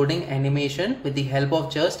this loading animation with the help of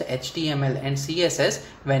just HTML and CSS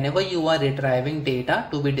whenever you are retrieving data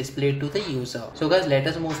to be displayed to the user. So guys, let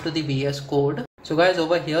us move to the VS Code. So guys,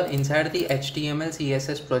 over here inside the HTML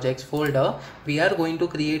CSS projects folder, we are going to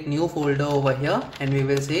create new folder over here, and we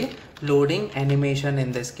will say loading animation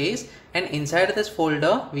in this case. And inside this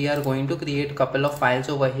folder, we are going to create a couple of files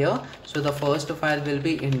over here. So the first file will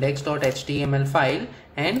be index.html file,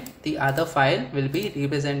 and the other file will be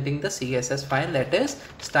representing the CSS file, that is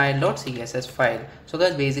style.css file. So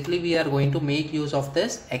guys, basically we are going to make use of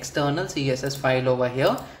this external CSS file over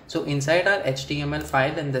here. So inside our HTML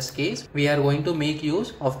file, in this case, we are going to make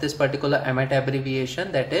use of this particular Emmet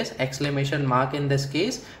abbreviation, that is exclamation mark in this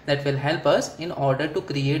case, that will help us in order to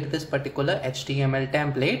create this particular HTML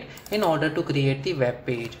template in order to create the web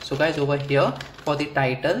page. So guys, over here for the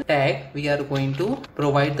title tag, we are going to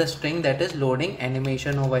provide the string that is loading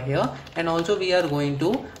animation over here, and also we are going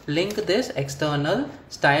to link this external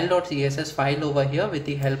style.css file over here with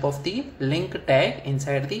the help of the link tag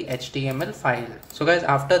inside the HTML file. So guys,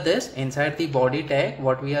 after this, inside the body tag,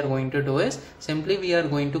 what we are going to do is simply we are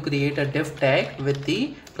going to create a div tag with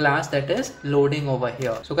the class that is loading over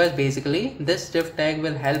here. So guys, basically this div tag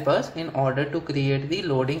will help us in order to create the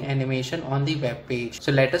loading animation on the web page.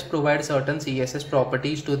 So let us provide certain CSS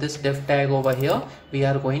properties to this div tag over here. We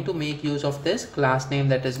are going to make use of this class name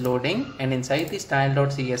that is loading, and inside the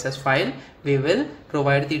style.css file we will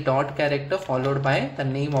provide the dot character followed by the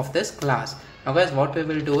name of this class. Now guys, what we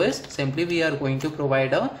will do is simply we are going to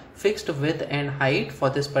provide a fixed width and height for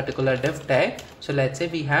this particular div tag. So let's say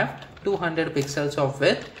we have 200 pixels of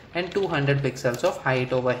width and 200 pixels of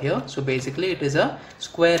height over here. So basically it is a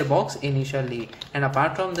square box initially, and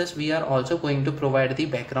apart from this we are also going to provide the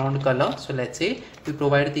background color. So let's say we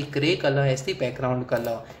provide the gray color as the background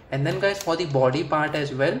color, and then guys, for the body part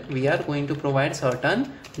as well, we are going to provide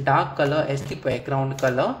certain dark color as the background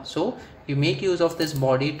color. So we make use of this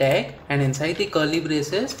body tag, and inside the curly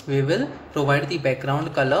braces we will provide the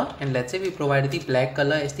background color, and let's say we provide the black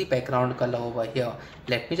color as the background color over here.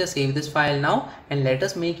 Let me just save this file now, and let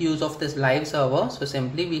us make use of this live server. So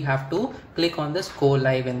simply we have to click on this go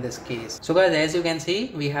live in this case. So guys, as you can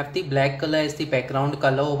see, we have the black color as the background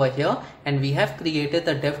color over here, and we have created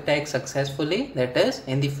the div tag successfully, that is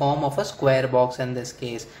in the form of a square box in this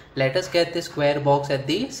case. Let us get the square box at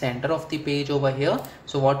the center of the page over here.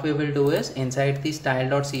 So what we will do is inside the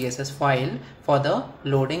style.css file for the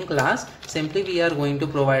loading class, simply we are going to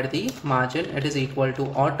provide the margin, it is equal to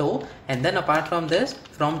auto, and then apart from this,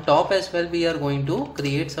 from top as well we are going to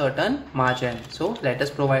create certain margin. So let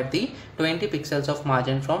us provide the 20 pixels of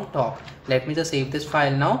margin from top. Let me just save this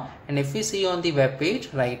file now, And if we see on the web page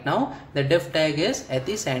right now, the div tag is at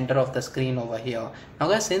the center of the screen over here. Now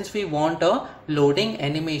guys, since we want a loading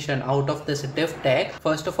animation out of this div tag,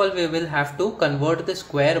 first of all we will have to convert the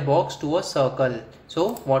square box to a circle.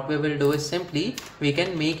 So what we will do is simply we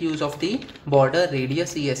can make use of the border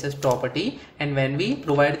radius CSS property, and when we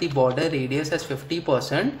provide the border radius as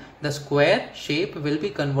 50%, the square shape will be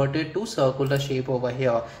converted to circular shape over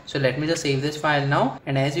here. So let me just save this file now,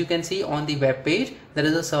 and as you can see on the web page, there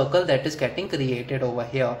is a circle that is getting created over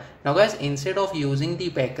here. Now guys, instead of using the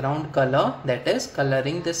background color, that is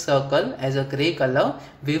coloring this circle as a gray color,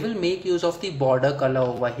 we will make use of the border color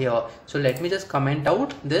over here. So let me just comment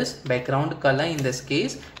out this background color in this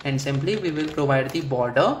case, and simply we will provide the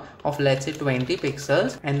border of, let's say, 20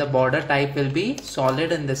 pixels, and the border type will be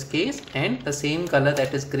solid in this case, and the same color,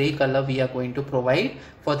 that is gray color, we are going to provide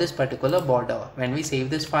for this particular border. When we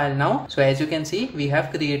save this file now, so as you can see, we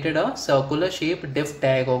have created a circular shape div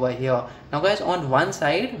tag over here. Now guys, on one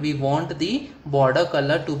side we want the border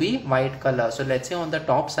color to be white color. So let's say on the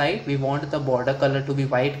top side we want the border color to be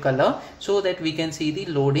white color, so that we can see the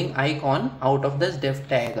loading icon out of this div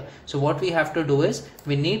tag. So what we have to do is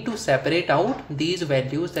we need to separate out these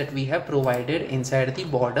values that we have provided inside the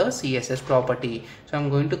border CSS property. So I'm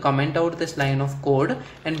going to comment out this line of code,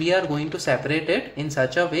 and we are going to separate it in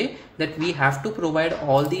such a way that we have to provide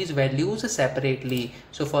all these values separately.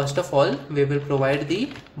 So first of all, we will provide the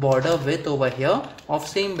border width over here of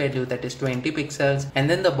same value, that is 20 pixels, and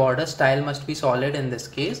then the border style must be solid in this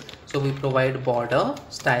case. So we provide border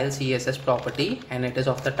style CSS property, and it is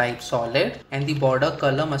of the type solid, and the border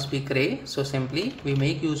color must be gray. So simply we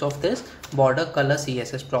make use of this border color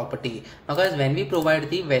CSS property. Now guys, when we provide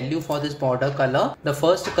the value for this border color, the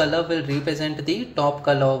first color will represent the top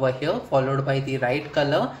color over here, followed by the right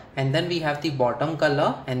color, and then we have the bottom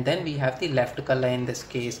color, and then we have the left color in this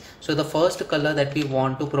case. So the first color that we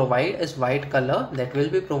want to provide is white color, that will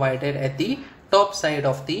be provided at the top side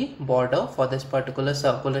of the border for this particular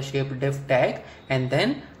circular shape div tag, and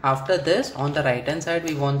then after this on the right hand side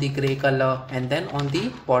we want the gray color, and then on the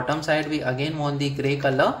bottom side we again want the gray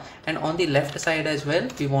color, and on the left side as well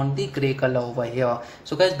we want the gray color over here.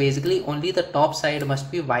 So guys, basically only the top side must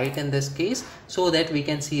be white in this case, so that we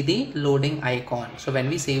can see the loading icon. So when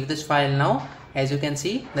we save this file now, as you can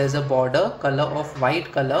see, there is a border color of white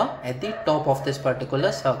color at the top of this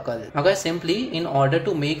particular circle. Now guys, simply in order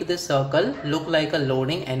to make this circle look like a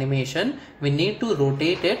loading animation, we need to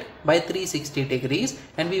rotate it by 360 degrees,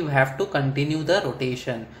 and we have to continue the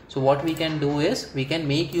rotation. So what we can do is we can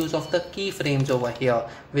make use of the keyframes over here,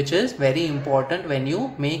 which is very important when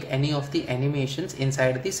you make any of the animations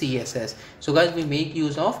inside the CSS. So guys, we make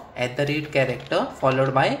use of @ character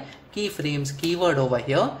followed by keyframes keyword over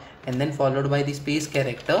here, and then followed by the space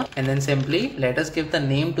character, and then simply let us give the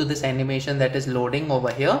name to this animation that is loading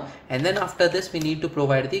over here, and then after this we need to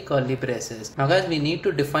provide the curly braces. Now guys, we need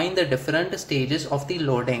to define the different stages of the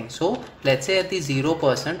loading. So let's say at the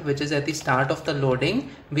 0%, which is at the start of the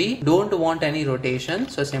loading, we don't want any rotation,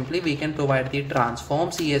 so simply we can provide the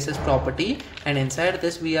transform CSS property, and inside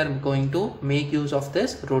this we are going to make use of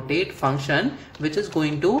this rotate function, which is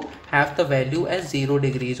going to have the value as 0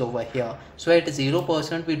 degrees over here. So at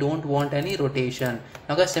 0% we don't want any rotation.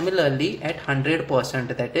 Now guys, similarly at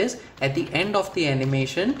 100%, that is at the end of the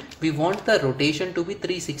animation, we want the rotation to be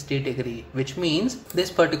 360 degree, which means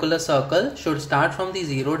this particular circle should start from the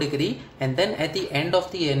 0 degree, and then at the end of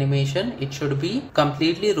the animation it should be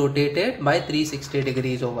completely rotated by 360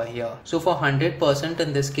 degrees over here. So for 100%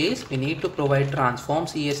 in this case, we need to provide transform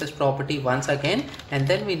CSS property once again, and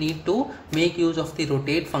then we need to make use of the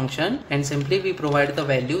rotate function, and simply we provide the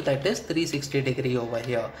value that is 360 degree over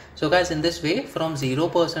here. So guys, in this way from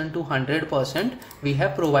 0% to 100% we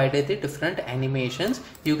have provided the different animations.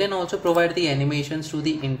 You can also provide the animations to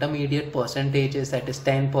the intermediate percentages, that is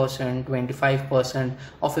 10%, 25%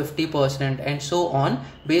 or 50% and so on,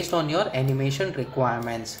 based on your animation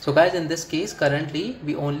requirements. So guys, in this case currently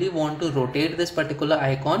we only want to rotate this particular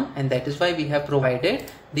icon, and that is why we have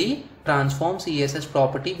provided the transform CSS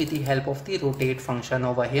property with the help of the rotate function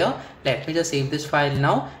over here. Let me just save this file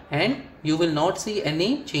now, and you will not see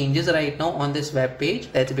any changes right now on this web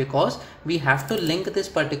page. That's because we have to link this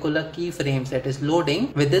particular keyframes that is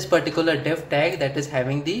loading with this particular div tag that is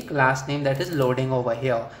having the class name that is loading over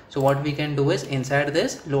here. So what we can do is inside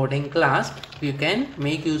this loading class we can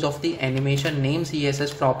make use of the animation name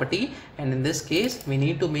CSS property, and in this case we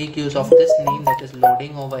need to make use of this name that is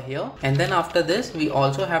loading over here. And then after this we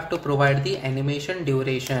also have to provide the animation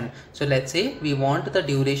duration. So let's say we want the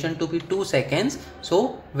duration to be 2 seconds.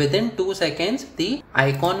 So within 2 2 seconds the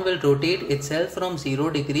icon will rotate itself from 0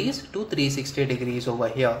 degrees to 360 degrees over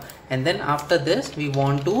here, and then after this we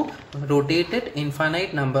want to rotate it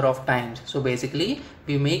infinite number of times. So basically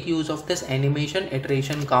we make use of this animation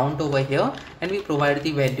iteration count over here and we provide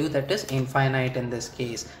the value that is infinite in this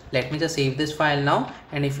case. Let me just save this file now,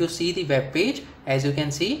 and if you see the web page, as you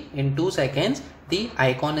can see, in 2 seconds the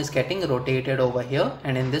icon is getting rotated over here,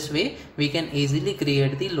 and in this way we can easily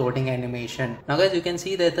create the loading animation. Now guys, you can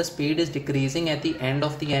see that the speed is decreasing at the end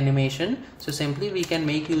of the animation, so simply we can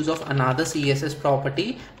make use of another CSS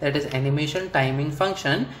property, that is animation timing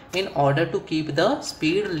function, in order to keep the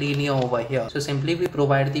speed linear over here. So simply we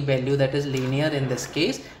provide the value that is linear in this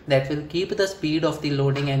case, that will keep the speed of the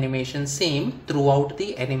loading animation same throughout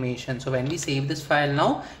the animation. So when we save this file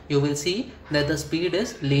now, you will see that the speed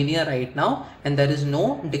is linear right now, and there is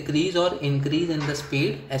no decrease or increase in the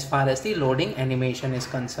speed as far as the loading animation is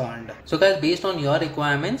concerned. So guys, based on your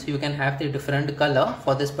requirements, you can have the different color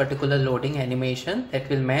for this particular loading animation that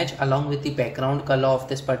will match along with the background color of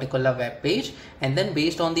this particular web page. And then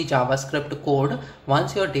based on the JavaScript code,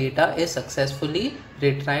 once your data is successfully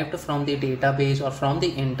retrieved from the database or from the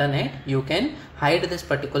internet, you can hide this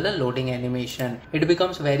particular loading animation. It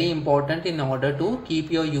becomes very important in order to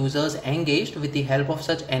keep your users engaged with the help of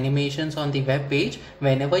such animations on the web page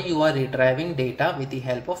whenever you are retrieving data with the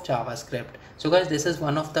help of JavaScript. So guys, this is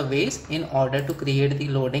one of the ways in order to create the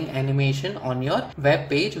loading animation on your web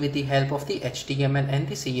page with the help of the HTML and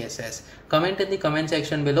the CSS. Comment in the comment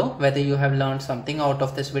section below whether you have learned something out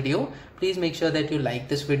of this video. Please make sure that you like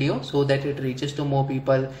this video so that it reaches to more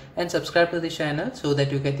people, and subscribe to the channel so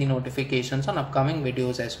that you get the notifications on upcoming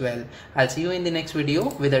videos as well. I'll see you in the next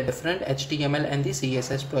video with a different HTML and the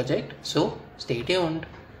CSS project. So stay tuned.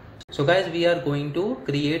 So guys, we are going to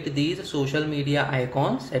create these social media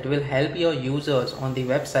icons that will help your users on the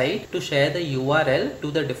website to share the URL to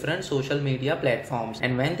the different social media platforms.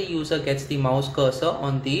 And when the user gets the mouse cursor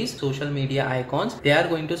on these social media icons, they are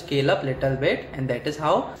going to scale up little bit, and that is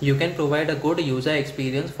how you can provide a good user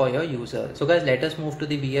experience for your users. So guys, let us move to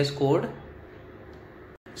the VS Code.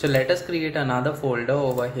 So let us create another folder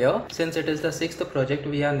over here. Since it is the 6th project,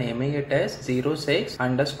 we are naming it as 06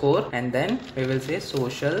 underscore, and then we will say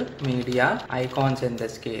social media icons in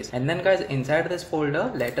this case. And then guys, inside this folder,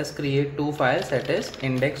 let us create two files, that is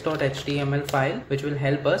index.html file, which will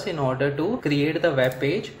help us in order to create the web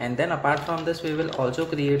page. And then apart from this, we will also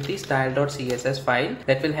create the style.css file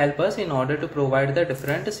that will help us in order to provide the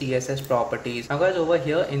different CSS properties. Now guys, over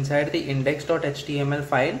here inside the index.html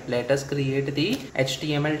file, let us create the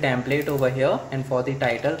HTML template over here, and for the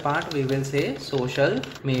title part we will say social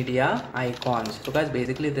media icons. So guys,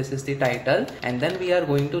 basically this is the title, and then we are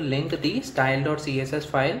going to link the style.css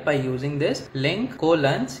file by using this link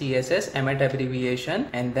 :css emmet abbreviation,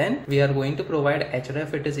 and then we are going to provide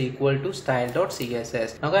href it is equal to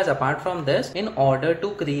style.css. Now guys, apart from this, in order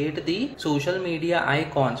to create the social media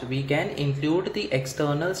icons, we can include the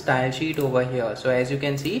external style sheet over here. So as you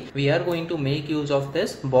can see, we are going to make use of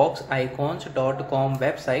this boxicons.com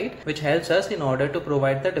website, which helps us in order to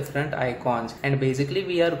provide the different icons, and basically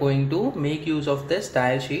we are going to make use of this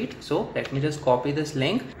style sheet. So let me just copy this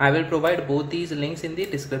link. I will provide both these links in the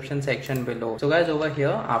description section below. So guys, over here,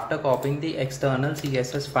 after copying the external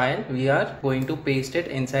CSS file, we are going to paste it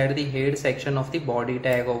inside the head section of the body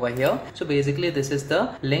tag over here. So basically this is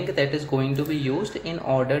the link that is going to be used in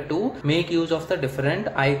order to make use of the different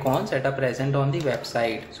icons that are present on the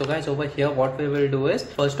website. So guys, over here what we will do is,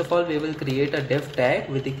 first of all, we will create a div tag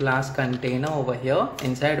with the class container over here,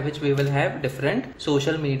 inside which we will have different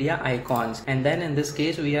social media icons. And then in this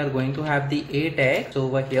case we are going to have the a tag. So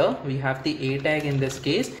over here we have the a tag in this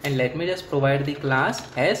case, and let me just provide the class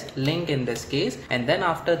as link in this case. And then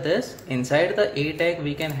after this, inside the a tag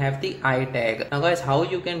we can have the I tag. Now guys, how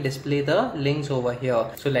you can display the links over here?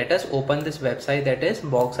 So let us open this website, that is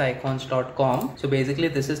boxicons.com. So basically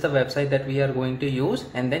this is the website that we are going to use,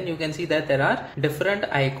 and then you can see that there are different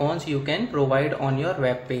icons you can provide on your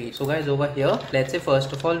web page. So guys, over here, let's say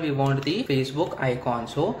first of all we want the Facebook icon.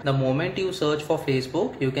 So the moment you search for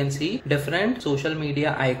Facebook, you can see different social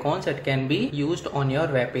media icons that can be used on your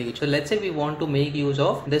web page. So let's say we want to make use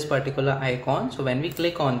of this particular icon. So when we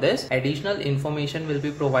click on this, additional information will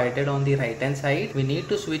be provided on the right hand side. We need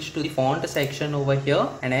to switch to the font section over here,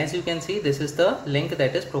 and as you can see, this is the link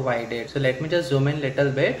that is provided. So let me just zoom in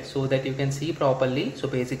little bit so that you can see properly. So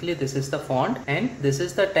basically this is the font, and this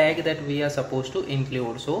is the tag that we are supposed to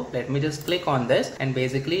include. So let me just click on this and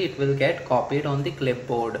basically it will get copied on the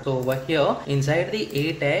clipboard. So over here inside the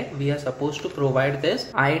A tag we are supposed to provide this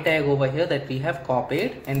I tag over here that we have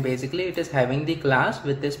copied, and basically it is having the class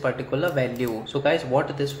with this particular value. So guys,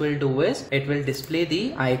 what this will do is it will display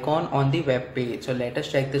the icon on the web page. So let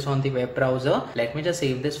us check this on the web browser. Let me just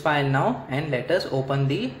save this file now and let us open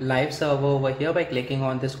the live server over here by clicking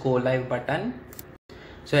on this go live button.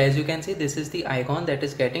 So as you can see, this is the icon that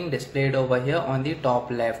is getting displayed over here on the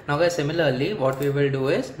top left. Now guys, similarly what we will do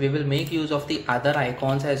is we will make use of the other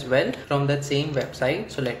icons as well from that same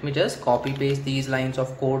website. So let me just copy paste these lines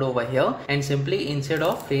of code over here, and simply instead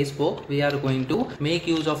of Facebook we are going to make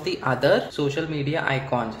use of the other social media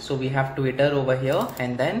icons. So we have Twitter over here,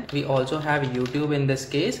 and then we also have YouTube in this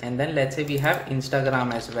case, and then let's say we have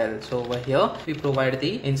Instagram as well. So over here we provide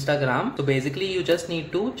the Instagram. So basically you just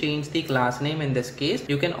need to change the class name in this case.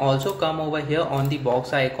 You can also come over here on the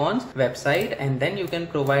box icons website, and then you can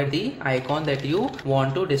provide the icon that you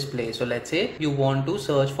want to display. So let's say you want to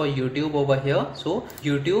search for YouTube over here, so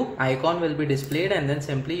YouTube icon will be displayed, and then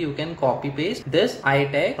simply you can copy paste this I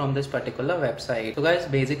tag from this particular website. So guys,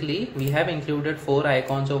 basically we have included 4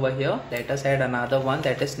 icons over here. Let us add another one,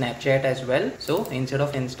 that is Snapchat as well. So instead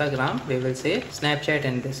of Instagram we will say Snapchat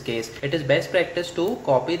in this case. It is best practice to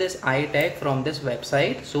copy this I tag from this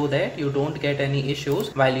website so that you don't get any issues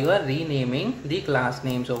while you are renaming the class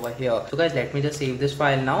names over here. So guys, let me just save this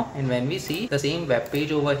file now, and when we see the same web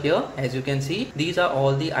page over here, as you can see, these are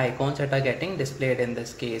all the icons that are getting displayed in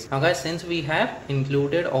this case. Now guys, since we have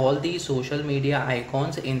included all the social media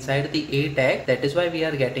icons inside the A tag, that is why we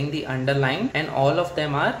are getting the underline, and all of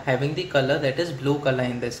them are having the color that is blue color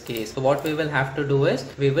in this case. So what we will have to do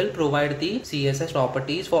is we will provide the CSS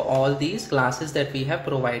properties for all these classes that we have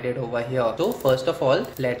provided over here. So first of all,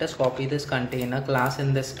 let us copy this container class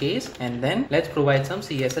in this case, and then let's provide some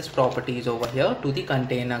CSS properties over here to the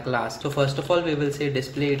container class. So first of all we will say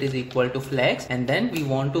display it is equal to flex, and then we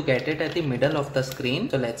want to get it at the middle of the screen.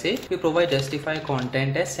 So let's say we provide justify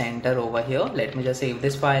content as center over here. Let me just save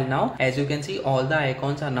this file now. As you can see, all the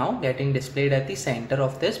icons are now getting displayed at the center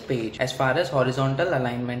of this page as far as horizontal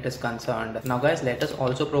alignment is concerned. Now guys, let us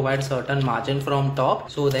also provide certain margin from top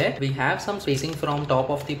so that we have some spacing from top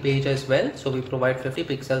of the page as well. So we provide 50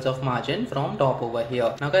 pixels of margin from top over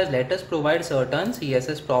here. Now guys, let us provide certain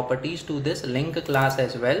CSS properties to this link class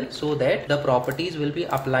as well so that the properties will be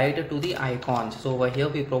applied to the icons. So over here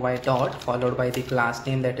we provide dot followed by the class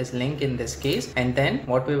name, that is link in this case, and then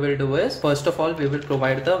what we will do is first of all we will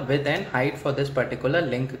provide the width and height for this particular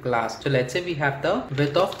link class. So let's say we have the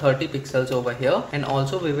width of 30 pixels over here, and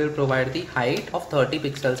also we will provide the height of 30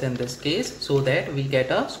 pixels in this case so that we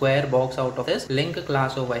get a square box out of this link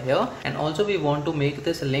class over here. And also we want to make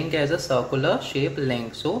this link as a circular shape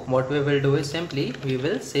link. So what we will do is simply we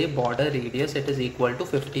will say border radius it is equal to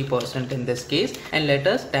 50% in this case, and let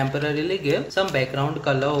us temporarily give some background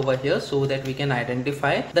color over here so that we can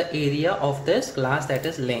identify the area of this class that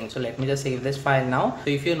is link. So let me just save this file now.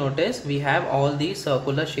 So if you notice, we have all these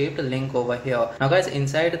circular shaped link over here. Now guys,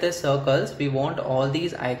 inside this circles we want all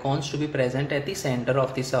these icons to be present at the center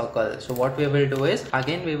of the circle. So what we will do is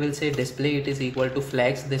again we will say display it is equal to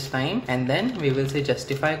flex this time, and then we will say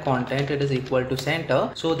justify content it is equal to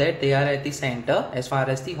center so that they are at the center as far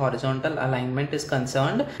as the horizontal alignment is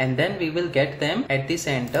concerned, and then we will get them at the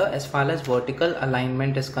center as far as vertical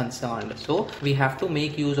alignment is concerned. So we have to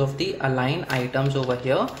make use of the align items over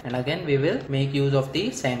here, and again we will make use of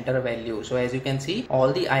the center value. So as you can see,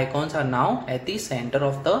 all the icons are now at the center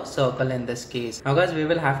of the circle in this case. Now guys, we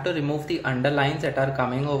will have to remove the underlines that are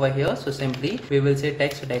coming over here. So simply we will say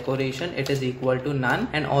text decoration it is equal to none,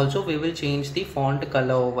 and also we will change the font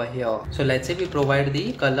color over here. So let's say we provide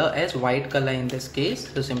the color as white color in this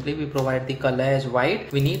case. So simply we provide the color as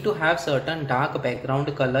white. We need to have certain dark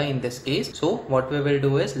background color in this case. So what we will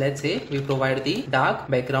do is let's say we provide the dark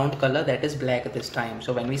background color that is black this time.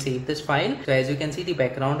 So when we save this file, so as you can see, the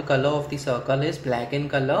background color of the circle is black in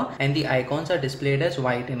color and the icons are displayed as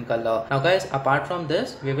white in color. Now guys, apart from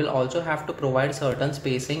this, we will also have to provide certain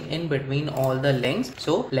spacing in between all the links.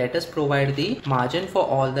 So let us provide the margin for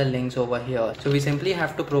all the links over here. So we simply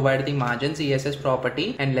have to provide the margin CSS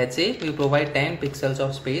property, and let's say we provide 10 pixels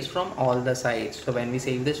of space from all the sides. So when we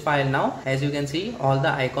save this file now, as you can see, all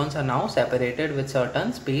the icons are now separated with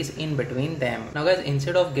certain space in between them. Now guys,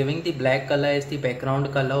 instead of giving the black color as the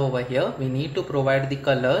background color over here, we need to provide the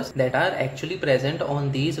colors that are actually present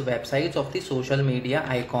on these websites of the social media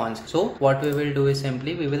icons. So what we will do is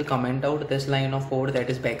simply we will comment out this line of code that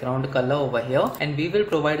is background color over here, and we will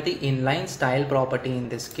provide the inline style property in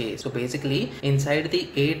this case. So basically inside the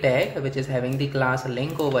A tag, which is having having the class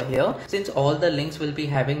link over here. Since all the links will be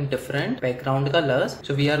having different background colors,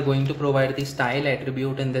 so we are going to provide the style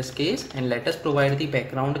attribute in this case, and let us provide the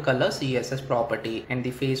background color CSS property. And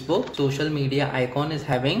the Facebook social media icon is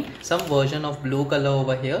having some version of blue color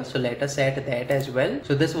over here, so let us set that as well.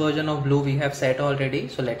 So this version of blue we have set already,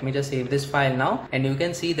 so let me just save this file now, and you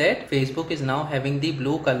can see that Facebook is now having the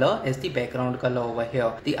blue color as the background color over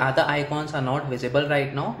here. The other icons are not visible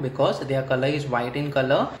right now because their color is white in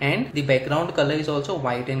color and the background color is also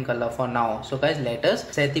white in color for now. So guys, let us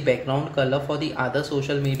set the background color for the other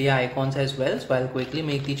social media icons as well. So I'll quickly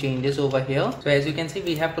make the changes over here. So as you can see,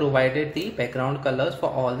 we have provided the background colors for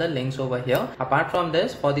all the links over here. Apart from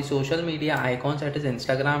this, for the social media icons, that is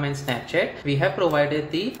Instagram and Snapchat, we have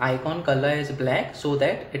provided the icon color as black so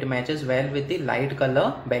that it matches well with the light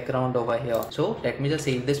color background over here. So let me just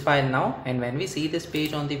save this file now, and when we see this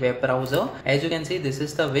page on the web browser, as you can see, this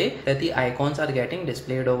is the way that the icons are getting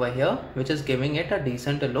displayed over here, which is giving it a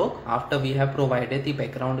decent look after we have provided the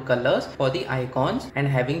background colors for the icons and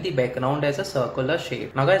having the background as a circular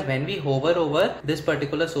shape. Now guys, when we hover over this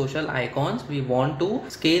particular social icons, we want to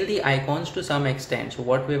scale the icons to some extent. So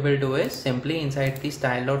what we will do is simply inside the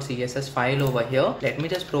style.css file over here, let me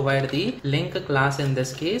just provide the link class in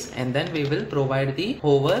this case, and then we will provide the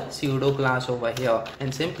hover pseudo class over here,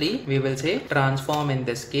 and simply we will say transform in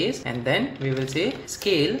this case, and then we will say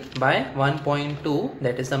scale by 1.2,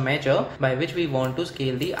 that is the measure by which we want to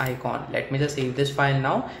scale the icon. Let me just save this file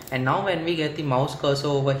now, and now when we get the mouse cursor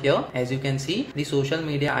over here, as you can see, the social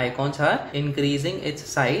media icons are increasing its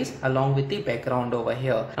size along with the background over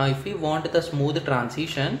here. Now if we want the smooth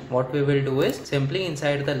transition, what we will do is simply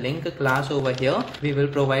inside the link class over here, we will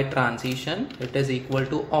provide transition, it is equal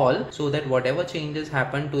to all, so that whatever changes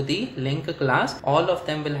happen to the link class, all of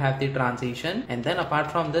them will have the transition. And then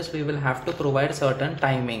apart from this, we will have to provide certain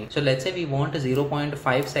timing. So let's say we want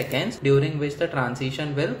 0.5 seconds during which the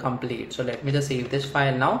transition will complete. So let me just save this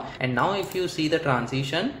file now, and now if you see the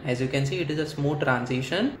transition, as you can see, it is a smooth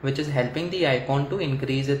transition which is helping the icon to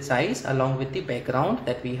increase its size along with the background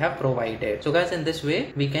that we have provided. So guys, in this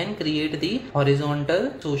way we can create the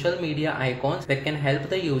horizontal social media icons that can help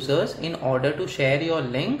the users in order to share your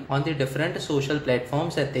link on the different social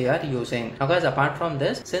platforms that they are using. Now guys, apart from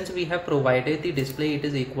this, since we have provided the display, it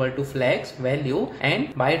is equal to flex value,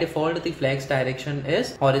 and by default the flex direction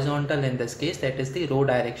is horizontal in this case, that is the row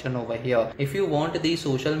direction over here. If you want the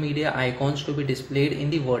social media icons to be displayed in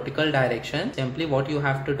the vertical direction, simply what you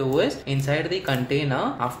have to do is inside the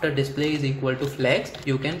container, after display is equal to flex,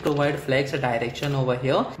 you can provide flex direction over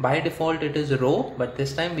here. By default it is row, but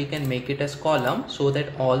this time we can make it as column so that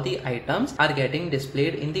all the items are getting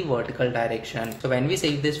displayed in the vertical direction. So when we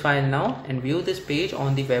save this file now and view this page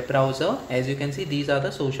on the web browser, as you can see, these are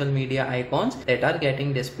the social media icons that are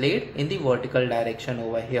getting displayed in the vertical direction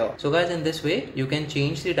over here. So guys, in this way you can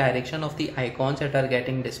change the direction of the icons that are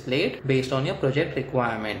getting displayed based on your project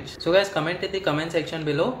requirements. So guys, comment in the comment section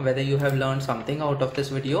below whether you have learned something out of this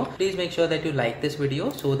video. Please make sure that you like this video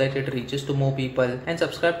so that it reaches to more people, and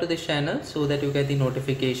subscribe to this channel so that you get the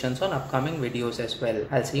notifications on upcoming videos as well.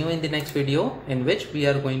 I'll see you in the next video in which we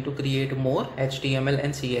are going to create more HTML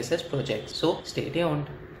and CSS projects. So stay tuned.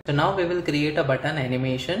 So now we will create a button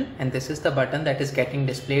animation, and this is the button that is getting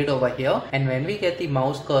displayed over here. And when we get the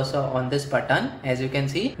mouse cursor on this button, as you can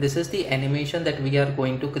see, this is the animation that we are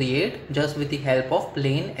going to create just with the help of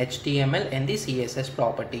plain HTML and the CSS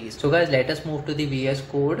properties. So guys, let us move to the VS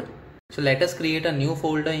Code. So let us create a new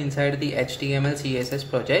folder inside the HTML CSS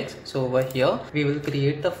projects. So over here we will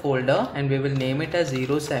create the folder and we will name it as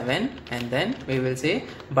 07, and then we will say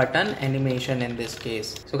button animation in this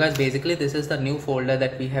case. So guys, basically this is the new folder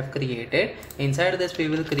that we have created. Inside this we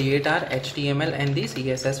will create our HTML and the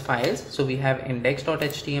CSS files. So we have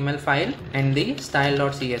index.html file and the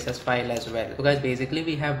style.css file as well. So guys, basically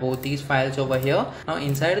we have both these files over here. Now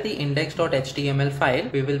inside the index.html file,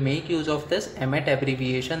 we will make use of this emmet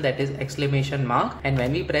abbreviation, that is exclamation mark, and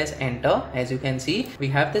when we press enter, as you can see, we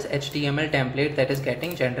have this HTML template that is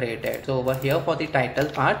getting generated. So over here for the title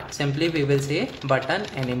part, simply we will say button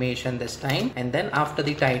animation this time, and then after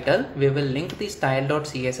the title we will link the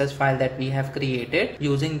style.css file that we have created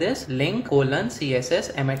using this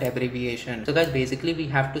link:/css emmet abbreviation. So guys, basically we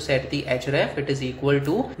have to set the href, it is equal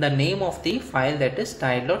to the name of the file, that is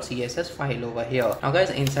style.css file over here. Now guys,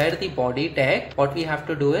 inside the body tag, what we have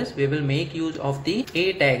to do is we will make use of the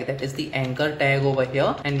a tag, that is is the anchor tag over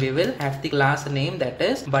here, and we will have the class name that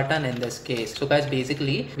is button in this case. So guys,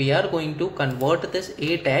 basically we are going to convert this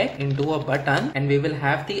a tag into a button, and we will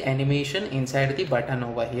have the animation inside the button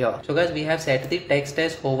over here. So guys, we have set the text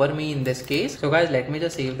as hover me in this case. So guys, let me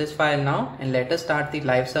just save this file now, and let us start the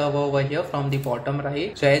live server over here from the bottom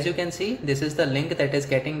right. So as you can see, this is the link that is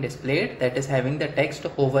getting displayed, that is having the text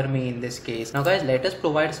hover me in this case. Now guys, let us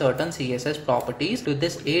provide certain CSS properties to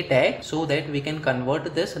this a tag so that we can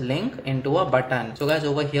convert this link into a button. So guys,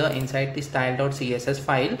 over here inside the style.css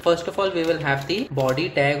file, first of all we will have the body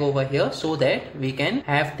tag over here so that we can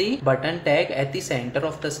have the button tag at the center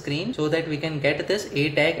of the screen, so that we can get this a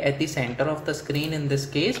tag at the center of the screen in this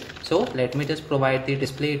case. So let me just provide the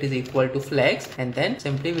display, it is equal to flex, and then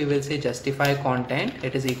simply we will say justify content,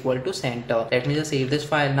 it is equal to center. Let me just save this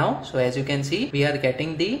file now. So as you can see, we are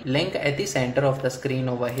getting the link at the center of the screen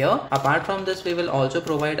over here. Apart from this, we will also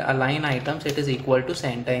provide align items, it is equal to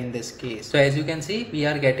center in this case. So as you can see, we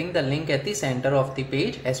are getting the link at the center of the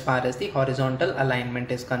page as far as the horizontal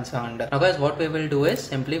alignment is concerned. Now guys, what we will do is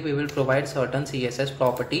simply we will provide certain CSS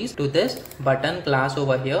properties to this button class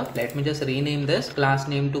over here. Let me just rename this class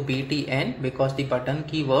name to btn, because the button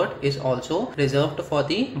keyword is also reserved for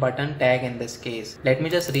the button tag in this case. Let me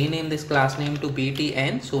just rename this class name to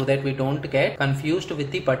btn so that we don't get confused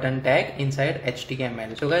with the button tag inside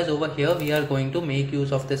HTML. So guys, over here we are going to make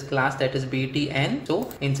use of this class that is btn. So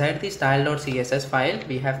inside the style.css file,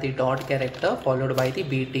 we have the dot character followed by the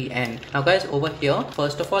btn. Now guys, over here,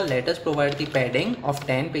 first of all, let us provide the padding of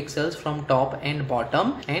 10 pixels from top and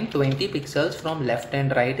bottom and 20 pixels from left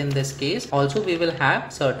and right in this case. Also, we will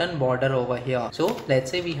have certain border over here. So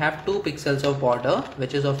let's say we have 2 pixels of border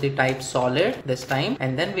which is of the type solid this time,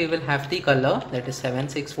 and then we will have the color that is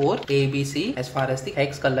 764 ABC as far as the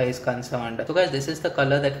hex color is concerned. So guys, this is the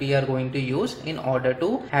color that we are going to use in order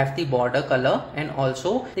to have the border color, and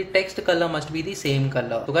also the text color must be the same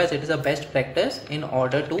color. So guys, it is a best practice in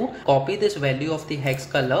order to copy this value of the hex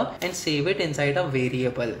color and save it inside a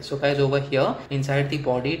variable. So guys, over here inside the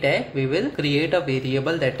body tag, we will create a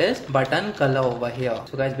variable that is button color over here.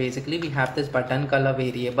 So guys, basically we have this button color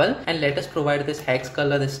variable, and let us provide this hex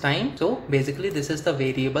color this time. So basically this is the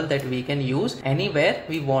variable that we can use anywhere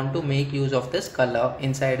we want to make use of this color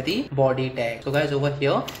inside the body tag. So guys, over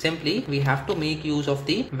here simply we have to make use of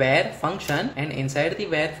the where function, and inside the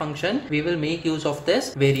where function we will make use of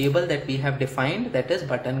this variable that we have defined, that is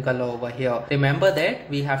button color over here. Remember that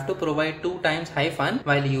we have to provide 2 times hyphen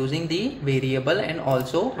while using the variable and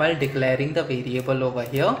also while declaring the variable over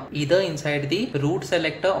here, either inside the root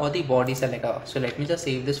selector or the body selector. So let me just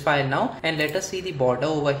save this file now, and let us see the border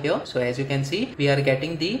over here. So as you can see, we are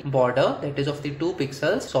getting the border that is of the 2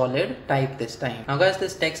 pixels solid type this time. Now guys,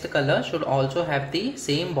 this text color should also have the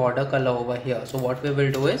same border color over here. So what we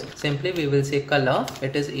will do is simply we will say color,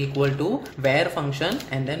 it is equal to where function,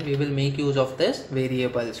 and then we will make use of this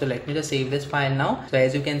variable. So let me just save this file now. So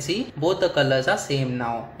as you can see, both the colors are same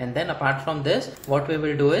now. And then apart from this, what we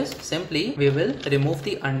will do is simply we will remove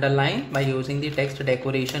the underline by using the text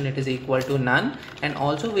decoration, it is equal to none, and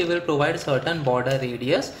also we will provide certain border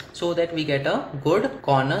radius so that we get a good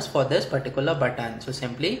corners for this particular button. So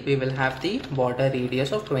simply we will have the border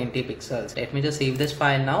radius of 20 pixels. Let me just save this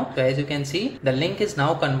file now. So as you can see, the link is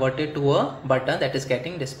now converted to a button that is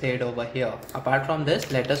getting displayed over here. Apart from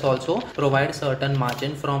this, let us also provide certain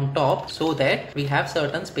margin from top so that we have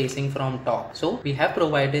certain spacing from top. So we have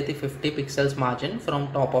provided the 50 pixels margin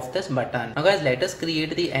from top of this button. Now guys, let us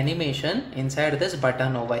create the animation inside this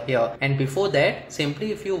button over here. And before that,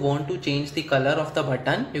 simply if you want to change the color of the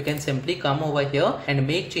button, you can simply come over here and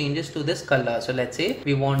make changes to this color. So let's say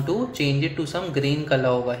we want to change it to some green color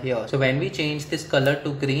over here. So when we change this color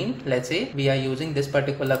to green, let's say we are using this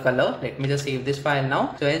particular color. Let me just save this file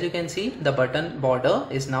now. So as you can see, the button border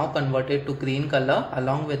is now converted to green color.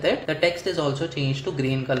 Along with it, the text is also changed to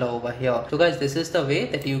green color over here. So guys, this is the way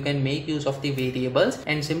that you can make use of the variables,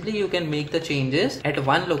 and simply you can make the changes at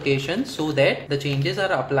one location so that the changes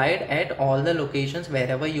are applied at all the locations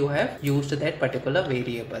wherever you have used that particular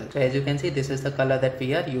variable. So as you can see, this is the color that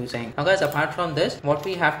we are using. Now guys, apart from this, what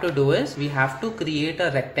we have to do is we have to create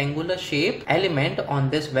a rectangular shape element on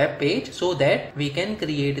this web page so that we can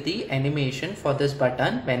create the animation for this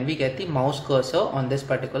button when we get the mouse cursor on this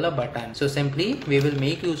particular button. So simply we will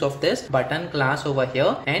make use of this button class over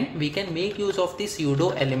here, and we can make use of the pseudo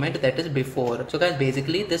element that is before. So guys,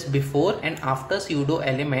 basically this before and after pseudo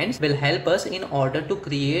elements will help us in order to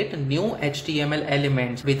create new HTML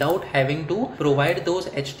elements without having to provide those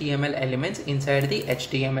HTML elements inside the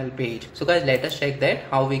HTML page. So guys, let us check that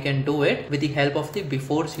how we can do it with the help of the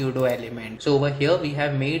before pseudo element. So over here we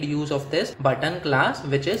have made use of this button class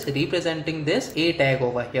which is representing this this a tag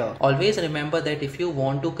over here. Always remember that if you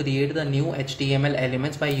want to create the new HTML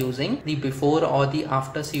elements by using the before or the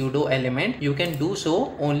after pseudo element, you can do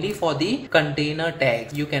so only for the container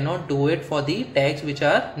tags. You cannot do it for the tags which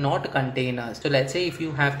are not containers. So let's say if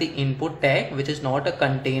you have the input tag which is not a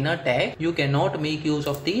container tag, you cannot make use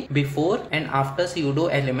of the before and after pseudo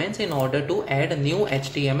elements in order to add new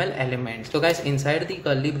HTML elements. So guys, inside the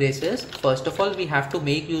curly braces, first of all we have to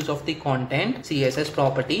make use of the content CSS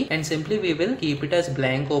property, and simply we will keep it as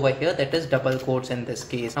blank over here, that is double quotes in this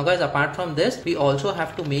case. Now guys, apart from this, we also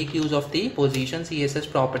have to make use of the position CSS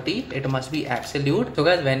property. It must be absolute. So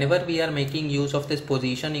guys, whenever we are making use of this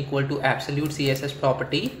position equal to absolute CSS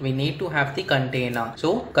property, we need to have the container.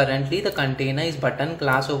 So currently the container is button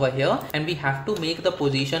class over here, and we have to make the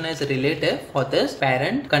position as relative for this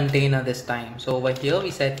parent container this time. So over here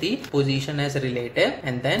we set the position as relative,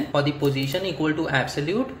 and then for the position equal to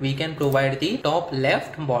absolute, we can provide the top,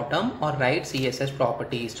 left, bottom or right CSS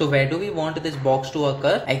properties. So where do we want this box to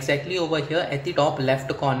occur? Exactly over here at the top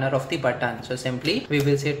left corner of the button. So simply we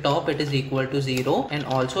will say top it is equal to 0 and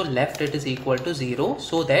also left it is equal to 0,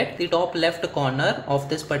 so that the top left corner of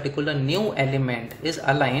this particular new element is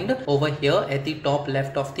aligned over here at the top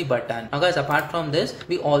left of the button. Now guys, apart from this,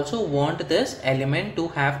 we also want this element to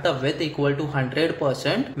have the width equal to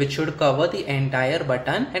 100%, which should cover the entire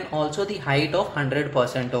button, and also the height of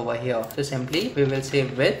 100% over here. So simply we will say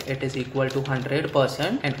width it is equal to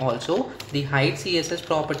 100% and also the height CSS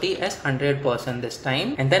property as 100% this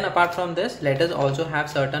time. And then apart from this, let us also have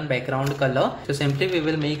certain background color. So simply we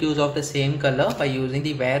will make use of the same color by using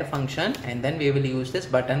the where function, and then we will use this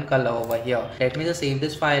button color over here. Let me just save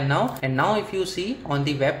this file now. And now if you see on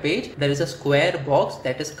the web page, there is a square box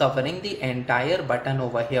that is covering the entire button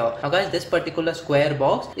over here. Now guys, this particular square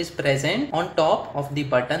box is present on top of the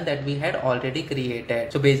button that we had already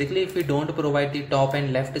created. So basically if we don't provide the top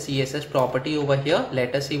and left CSS property over here,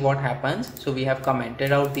 let us see what happens. So we have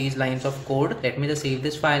commented out these lines of code. Let me just save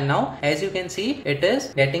this file now. As you can see, it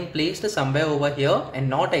is getting placed somewhere over here and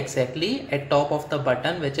not exactly at top of the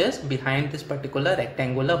button, which is behind this particular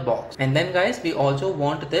rectangular box. And then guys, we also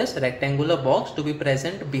want this rectangular box to be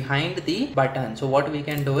present behind the button. So what we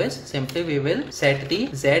can do is simply we will set the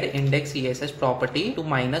Z index CSS property to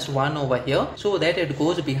 -1 over here, so that it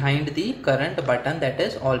goes behind the current button that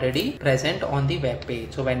is already present on the web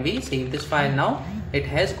page. So when we save this file now, it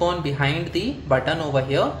has gone behind the button over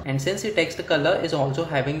here, and since the text color is also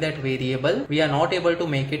having that variable, we are not able to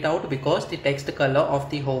make it out because the text color of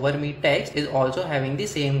the hover me text is also having the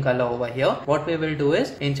same color over here. What we will do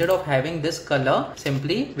is, instead of having this color,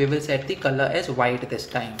 simply we will set the color as white this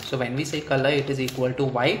time. So when we say color it is equal to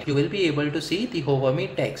white, you will be able to see the hover me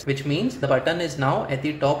text, which means the button is now at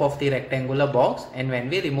the top of the rectangular box. And when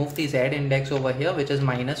we remove the Z index over here, which is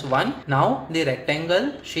 -1, now the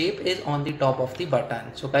rectangle shape is on the top of the button.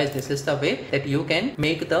 So guys, this is the way that you can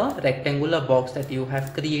make the rectangular box that you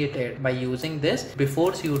have created by using this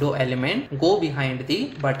before pseudo element go behind the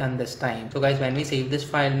button this time. So guys, when we save this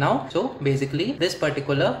file now, so basically this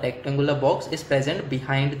particular rectangular box is present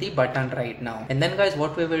behind the button right now. And then guys,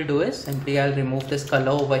 what we will do is simply I'll remove this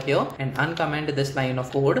color over here and uncomment this line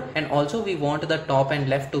of code. And also we want the top and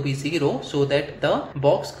left to be 0, so that the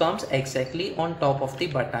box comes exactly on top of the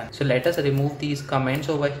button. So let us remove these comments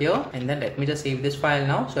over here, and then let me just save this file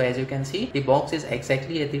now. So as you can see, the box is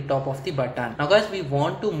exactly at the top of the button. Now guys, we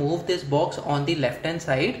want to move this box on the left hand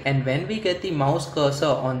side, and when we get the mouse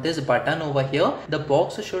cursor on this button over here, the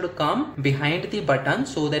box should come behind the button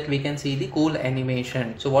so that we can see the cool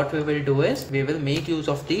animation. So what we will do is we will make use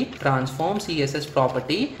of the transform CSS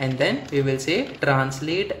property, and then we will say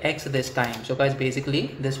translate X this time. So guys, basically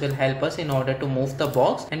this will help us in order to move the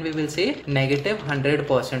box, and we will say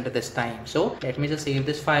 -100% this time. So let me just save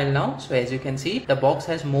this file now. So as you can see, the box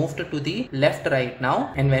has moved to the left right now,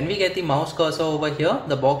 and when we get the mouse cursor over here,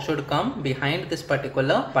 the box should come behind this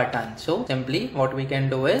particular button. So simply what we can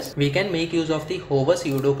do is we can make use of the hover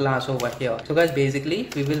pseudo class over here. So guys, basically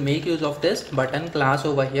we will make use of this button class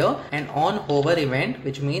over here, and on hover event,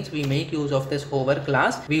 which means we make use of this hover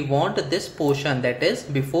class, we want this portion, that is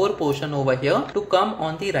before portion over here, to come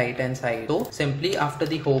on the right hand side. So simply after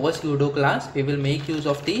the hover pseudo class, we will make use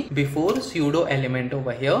of the before pseudo element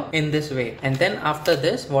over here in this way. And then after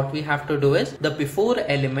this, what we have to do is the before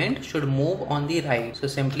element should move on the right. So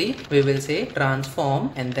simply we will say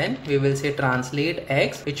transform, and then we will say translate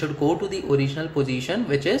X. It should go to the original position,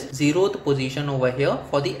 which is 0th position over here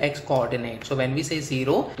for the X coordinate. So when we say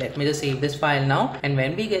 0, let me just save this file now, and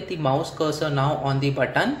when we get the mouse cursor now on the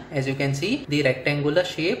button, as you can see, the rectangular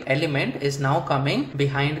shape element is now coming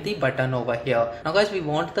behind the button over here. Now guys, we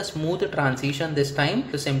want the smooth transition this time.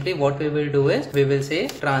 So simply what we will do is we will say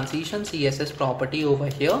translate transition CSS property over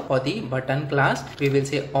here for the button class. We will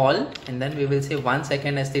say all, and then we will say 1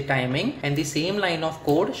 second as the timing, and the same line of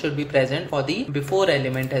code should be present for the before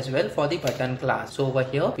element as well for the button class. So over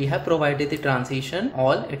here we have provided the transition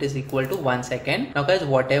all, it is equal to 1 second. Now guys,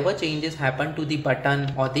 whatever changes happen to the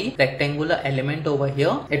button or the rectangular element over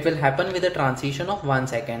here, it will happen with a transition of 1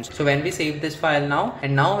 second. So when we save this file now,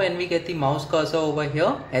 and now when we get the mouse cursor over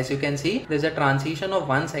here, as you can see, there's a transition of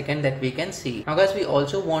 1 second that we can see. Now guys, we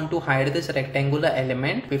also want to hide this rectangular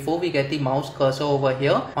element before we get the mouse cursor over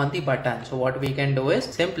here on the button. So what we can do is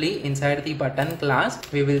simply inside the button class,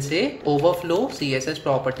 we will say overflow CSS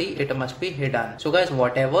property, it must be hidden. So guys,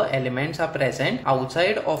 whatever elements are present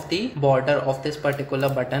outside of the border of this particular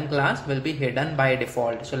button class will be hidden by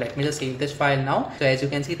default. So let me just save this file now. So as you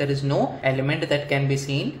can see, there is no element that can be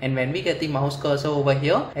seen, and when we get the mouse cursor over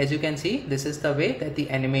here, as you can see, this is the way that the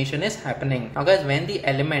animation is happening. Now guys, when the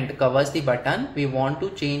element covers the button, we want to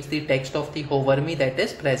change the text of the hover me that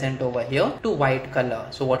is present over here to white color.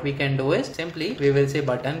 So what we can do is simply we will say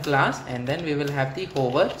button class, and then we will have the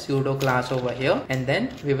hover pseudo class over here, and then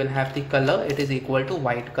we will have the color, it is equal to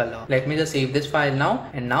white color. Let me just save this file now,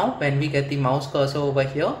 and now when we get the mouse cursor over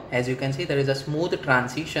here, as you can see, there is a smooth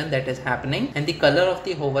transition that is happening, and the color of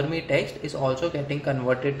the hover me text is also getting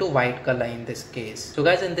converted to white color in this case. So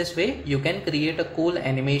guys, in this way you can create a cool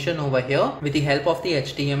animation over here with the help of the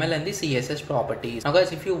HTML and the CSS properties. Now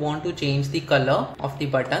guys, if you want to change the color of the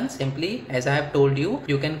button, simply as I have told you,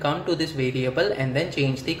 you can come to this variable and then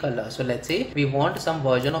change the color. So let's say we want some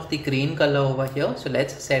version of the green color over here, so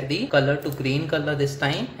let's set the color to green color this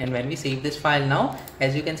time, and when we save this file now,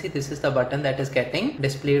 as you can see, this is the button that is getting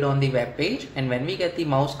displayed on the web page, and when we get the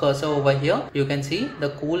mouse cursor over here, you can see the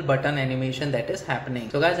cool button animation that is happening.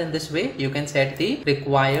 So guys, in this way you can set the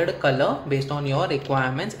required color based on your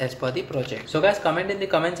requirements as per the project. So guys, comment in the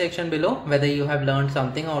comment section below whether you have learned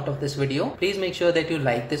something out of this video. Please make sure that you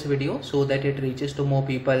like this video so that it reaches to more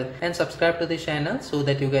people, and subscribe to the channel so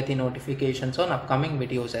that you get the notifications on upcoming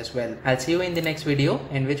videos as well. I'll see you in the next video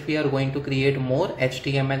in which we are going to create more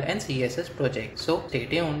HTML and CSS projects. So stay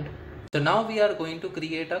tuned. So now we are going to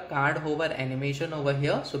create a card hover animation over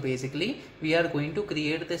here. So basically we are going to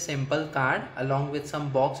create this simple card along with some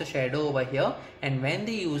box shadow over here, and when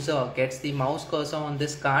the user gets the mouse cursor on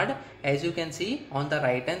this card, as you can see on the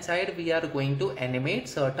right hand side, we are going to animate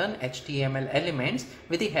certain HTML elements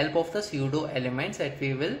with the help of the pseudo elements that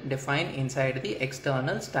we will define inside the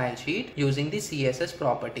external style sheet using the CSS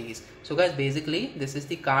properties. So guys, basically this is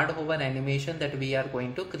the card hover animation that we are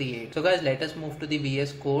going to create. So guys, let us move to the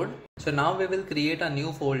VS Code. So now we will create a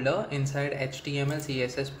new folder inside HTML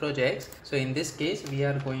CSS projects. So in this case we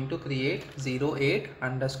are going to create 08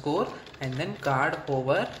 underscore and then card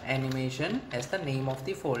hover animation as the name of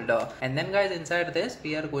the folder. And then guys, inside this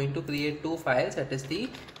we are going to create two files, that is the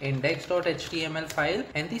index.html file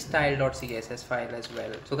and the style.css file as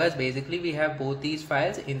well. So guys, basically we have both these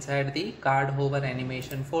files inside the card hover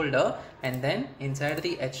animation folder, and then inside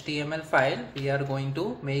the HTML file we are going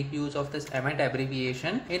to make use of this Emmet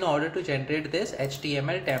abbreviation in order to generate this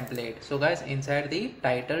HTML template. So guys, inside the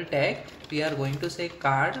title tag we are going to say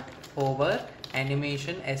card hover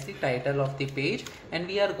animation as the title of the page, and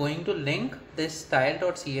we are going to link this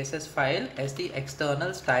style.css file as the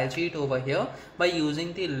external style sheet over here by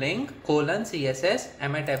using the link :css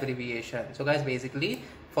Emmet abbreviation. So guys, basically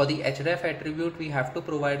for the href attribute we have to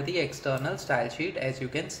provide the external style sheet, as you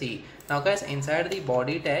can see. Now guys, inside the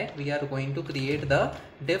body tag we are going to create the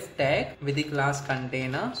div tag with the class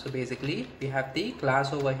container. So basically we have the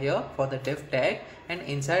class over here for the div tag, and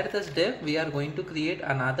inside this div we are going to create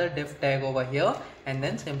another div tag over here, and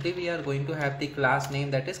then simply we are going to have the class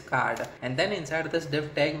name, that is card. And then inside this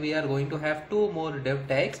div tag we are going to have two more div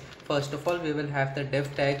tags. First of all, we will have the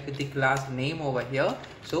div tag with the class name over here.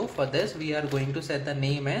 So for this we are going to set the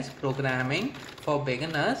name as programming for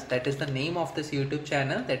beginners. That is the name of this YouTube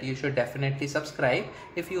channel that you should definitely subscribe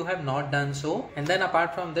if you have not done so. And then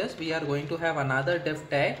apart from this we are going to have another div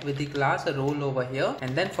tag with the class role over here,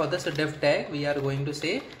 and then for this div tag we are going to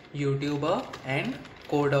say YouTuber and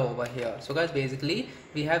coder over here. So guys, basically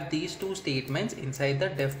we have these two statements inside the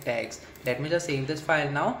div tags. Let me just save this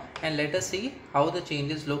file now and let us see how the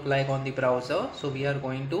changes look like on the browser. So we are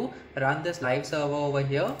going to run this live server over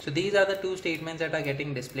here. So these are the two statements that are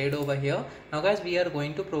getting displayed over here. Now guys, we are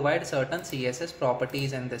going to provide certain CSS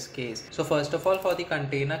properties in this case. So first of all, for the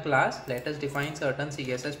container class, let us define certain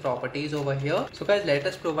CSS properties over here. So guys, let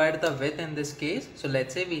us provide the width in this case. So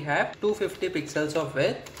let's say we have 250 pixels of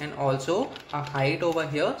width and also a height over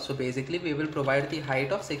here. So basically we will provide the height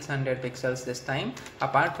height of 600 pixels this time.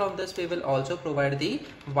 Apart from this, we will also provide the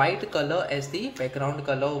white color as the background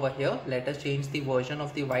color over here. Let us change the version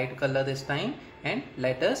of the white color this time, and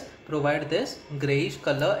let us provide this grayish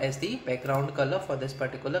color as the background color for this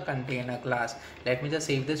particular container class. Let me just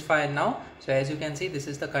save this file now. So as you can see, this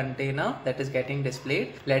is the container that is getting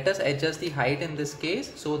displayed. Let us adjust the height in this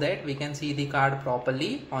case so that we can see the card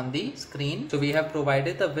properly on the screen. So we have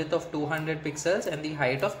provided the width of 200 pixels and the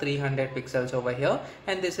height of 300 pixels over here,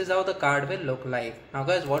 and this is how the card will look like. Now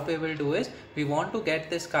guys, what we will do is we want to get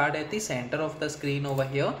this card at the center of the screen over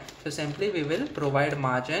here. So simply we will provide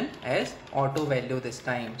margin as auto value this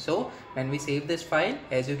time. So when we save this file,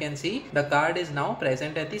 as you can see, the card is now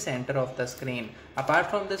present at the center of the screen. Apart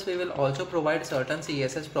from this, we will also provide certain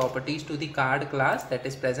CSS properties to the card class that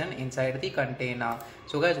is present inside the container.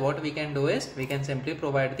 So guys, what we can do is we can simply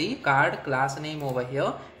provide the card class name over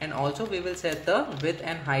here, and also we will set the width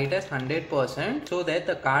and height as 100% so that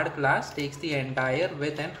the card class takes the entire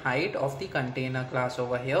width and height of the container class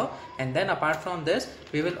over here. And then apart from this,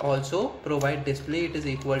 we will also provide display it is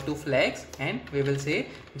equal to flex, and we will say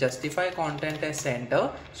justify content as center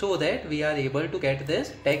so that we are able to get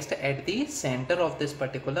this text at the center of this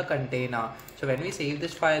particular container. So when we save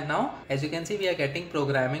this file now, as you can see, we are getting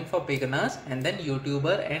programming for beginners and then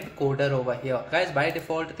YouTuber and coder over here. Guys, by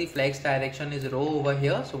default the flex direction is row over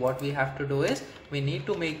here. So what we have to do is we need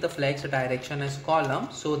to make the flex direction as column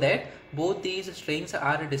so that both these strings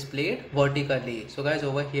are displayed vertically. So guys,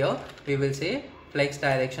 over here we will say flex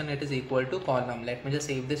direction it is equal to column. Let me just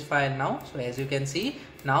save this file now. So as you can see,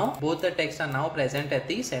 now both the texts are now present at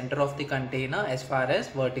the center of the container as far as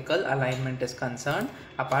vertical alignment is concerned.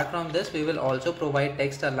 Apart from this, we will also provide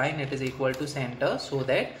text align it is equal to center so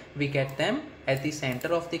that we get them at the center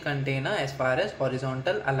of the container as far as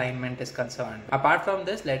horizontal alignment is concerned. Apart from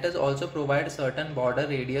this, let us also provide certain border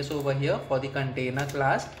radius over here for the container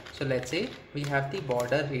class. So let's say we have the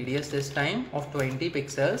border radius this time of 20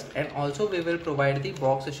 pixels, and also we will provide the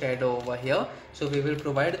box shadow over here. So we will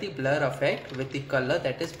provide the blur effect with the color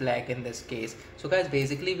that is black in this case. So guys,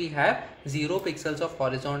 basically we have 0 pixels of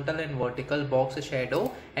horizontal and vertical box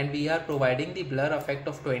shadow, and we are providing the blur effect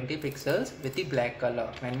of 20 pixels with the black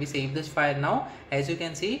color. When we save this file now, as you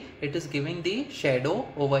can see, it is giving the shadow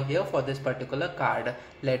over here for this particular card.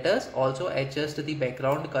 Let us also adjust the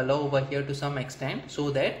background color over here to some extent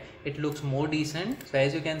so that it looks more decent. So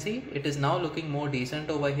as you can see, it is now looking more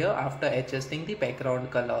decent over here after adjusting the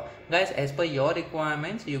background color. Guys, as per your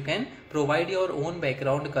requirements, you can provide your own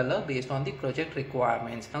background color based on the project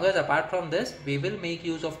requirements. Now guys, apart from this, we will make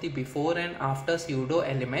use of the before and after pseudo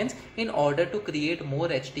elements in order to create more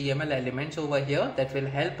HTML elements over here that will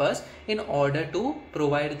help us in order to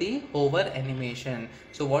provide the hover animation.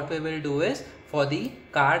 So what we will do is, for the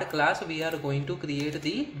card class, we are going to create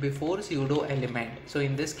the before pseudo element. So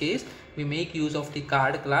in this case, we make use of the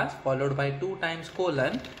card class followed by 2 times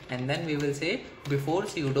colon, and then we will say before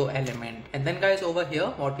pseudo element. And then guys, over here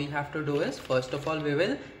what we have to do is, first of all we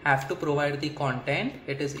will have to provide the content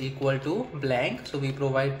it is equal to blank. So we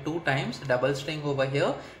provide 2 times double string over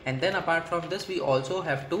here, and then apart from this, we also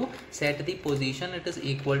have to set the position it is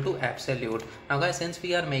equal to absolute. Now guys, since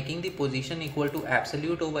we are making the position equal to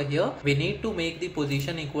absolute over here, we need to make the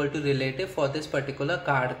position equal to relative for this particular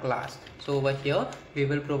card class. So over here we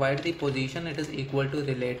will provide the position it is equal to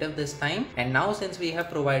relative this time. And now since we have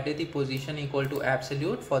provided the position equal to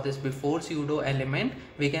absolute for this before pseudo element,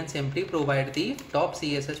 we can simply provide the top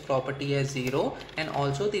CSS property as 0 and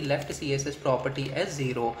also the left CSS property as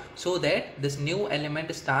 0, so that this new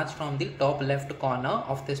element starts from the top left corner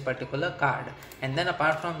of this particular card. And then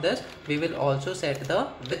apart from this, we will also set the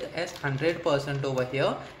width as 100% over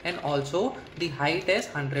here and also the height as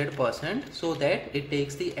 100% so that it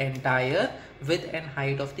takes the entire width and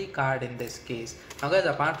height of the card in this case. Now guys,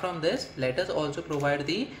 apart from this, let us also provide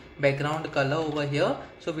the background color over here.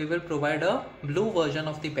 So we will provide a blue version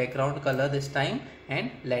of the background color this time,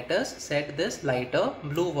 and let us set this lighter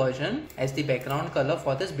blue version as the background color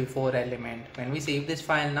for this before element. When we save this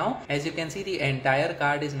file now, as you can see, the entire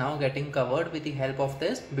card is now getting covered with the help of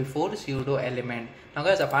this before pseudo element. Now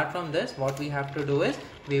guys, apart from this, what we have to do is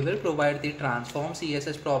we will provide the transform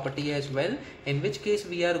CSS property as well, in which case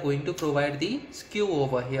we are going to provide the skew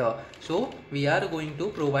over here. So we are going to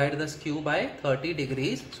provide the skew by 30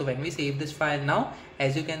 degrees. So when we save this file now,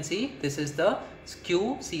 as you can see, this is the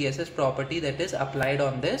skew CSS property that is applied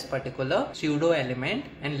on this particular pseudo element,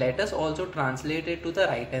 and let us also translate it to the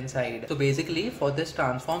right hand side. So basically for this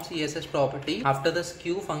transform CSS property, after the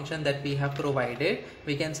skew function that we have provided,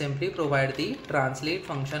 we can simply provide the translate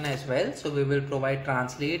function as well. So we will provide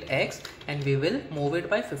translate x and we will move it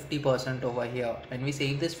by 50% over here. When we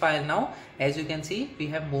save this file now, as you can see, we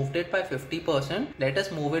have moved it by 50%. Let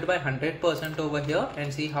us move it by 100% over here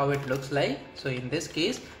and see how it looks like. So in this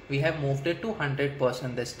case, we have moved it to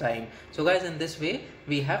 100% this time. So guys, in this way,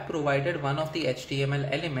 we have provided one of the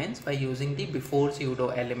HTML elements by using the before pseudo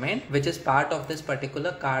element, which is part of this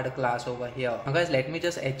particular card class over here. Now guys, let me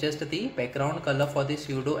just adjust the background color for the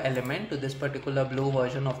pseudo element to this particular blue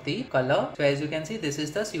version of the color. So as you can see, this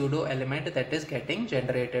is the pseudo element that is getting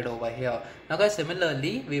generated over here. Now guys,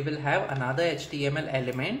 similarly, we will have another HTML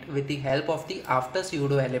element with the help of the after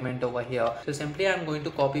pseudo element over here. So simply I'm going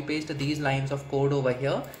to copy paste these lines of code over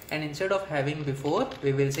here, and instead of having before,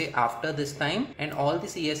 we will say after this time, and all the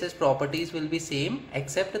CSS properties will be same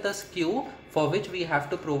except the skew, for which we have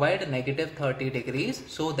to provide -30 degrees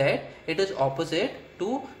so that it is opposite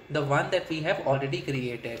to the one that we have already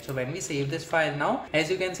created. So when we save this file now, as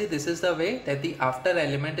you can see, this is the way that the after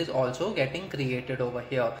element is also getting created over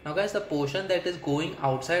here. Now guys, the portion that is going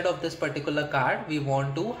outside of this particular card, we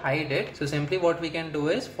want to hide it. So simply what we can do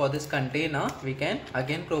is, for this container, we can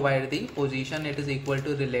again provide the position, it is equal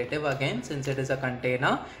to relative again, since it is a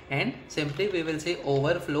container, and simply we will say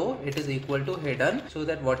overflow, it is equal to hidden, so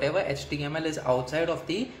that whatever HTML is outside of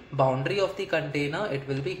the boundary of the container, it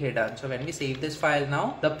will be hidden. So when we save this file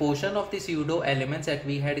now, the portion of the pseudo elements that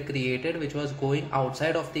we had created, which was going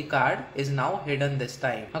outside of the card, is now hidden this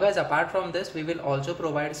time. Now guys, apart from this, we will also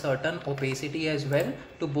provide certain opacity as well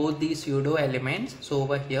to both these pseudo elements. So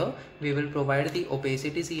over here, we will provide the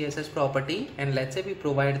opacity CSS property, and let's say we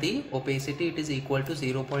provide the opacity, it is equal to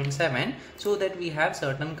 0.7, so that we have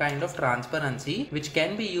certain kind of transparency which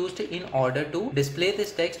can be used in order to display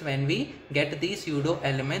this text when we get these pseudo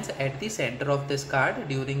elements at the center of this card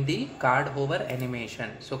during the card hover animation.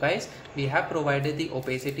 So guys, we have provided the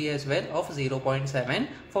opacity as well of 0.7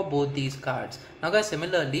 for both these cards. Now guys,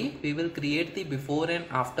 similarly, we will create the before and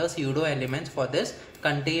after pseudo elements for this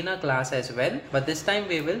container class as well, but this time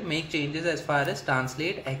we will make changes as far as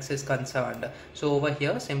translate x is concerned. So over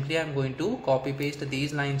here, simply I'm going to copy paste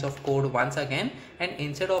these lines of code once again, and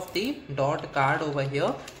instead of the dot card over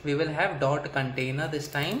here, we will have dot container this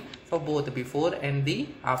time for both before and the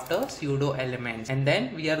after pseudo elements. And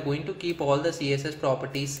then we are going to keep all the CSS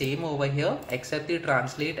properties same over here except the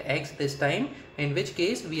translate x this time, in which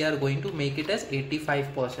case we are going to make it as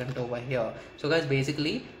 85% over here. So guys,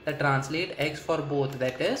 basically the translate x for both,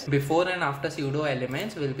 that is before and after pseudo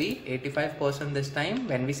elements, will be 85% this time.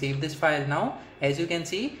 When we save this file now, as you can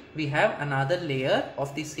see, we have another layer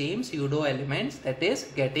of the same pseudo elements that is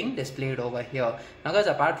getting displayed over here. Now guys,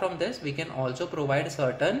 apart from this, we can also provide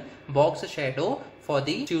certain box shadow for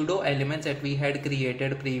the pseudo elements that we had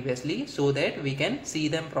created previously, so that we can see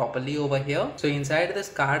them properly over here. So inside this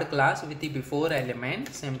card class with the before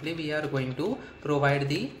element, simply we are going to provide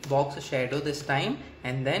the box shadow this time,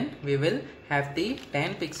 and then we will have the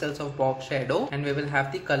 10 pixels of box shadow, and we will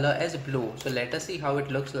have the color as blue. So let us see how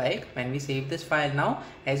it looks like when we save this file now.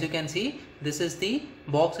 As you can see, this is the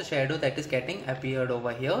box shadow that is getting appeared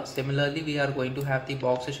over here. Similarly, we are going to have the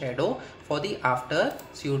box shadow for the after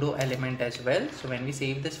pseudo element as well. So when we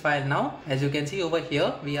save this file now, as you can see over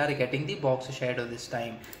here, we are getting the box shadow this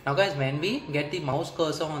time. Now guys, when we get the mouse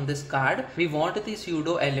cursor on this card, we want the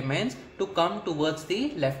pseudo elements to come towards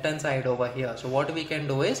the left hand side over here. So what we can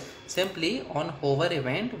do is, simply on hover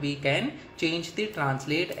event, we can change the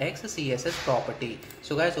translate x CSS property.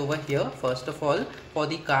 So guys, over here, first of all, for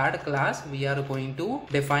the card class, we are going to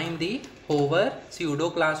define the hover pseudo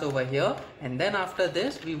class over here, and then after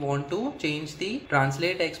this we want to change the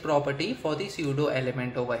translate x property for the pseudo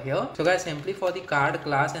element over here. So guys, simply for the card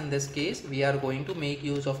class, in this case, we are going to make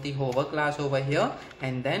use of the hover class over here,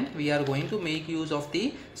 and then we are going to make use of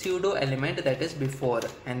the pseudo element that is before.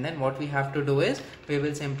 And then what we have to do is, we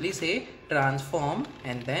will simply say transform,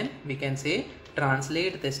 and then we can say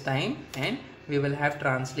translate this time, and we will have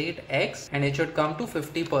translate x, and it should come to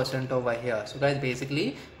 50% over here. So guys,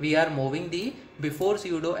 basically we are moving the before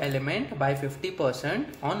pseudo element by 50%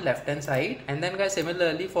 on left hand side. And then guys,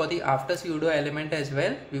 similarly for the after pseudo element as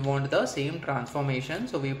well, we want the same transformation.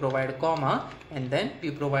 So we provide comma, and then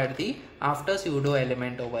we provide the after pseudo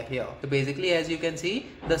element over here. So basically, as you can see,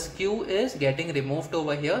 the skew is getting removed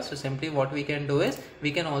over here. So simply what we can do is,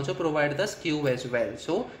 we can also provide the skew as well.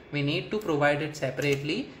 So we need to provide it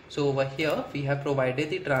separately. So over here we have provided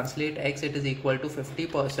the translate x, it is equal to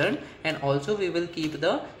 50%, and also we will keep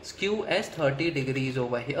the skew as 30 degrees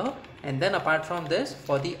over here. And then apart from this,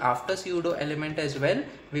 for the after pseudo element as well,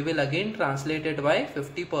 we will again translate it by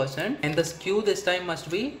 50%, and the skew this time must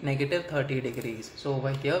be negative 30 degrees. So over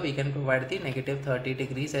here we can provide the negative 30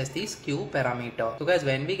 degrees as the skew parameter. So guys,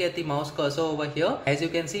 when we get the mouse cursor over here, as you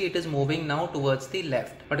can see, it is moving now towards the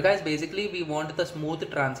left. But guys, basically we want the smooth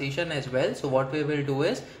transition as well. So what we will do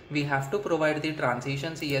is we have to provide the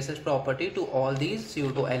transition CSS property to all these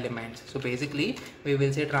pseudo elements. So basically we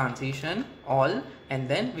will say transition all, and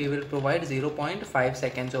then we will provide 0.5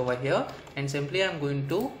 seconds over here, and simply I'm going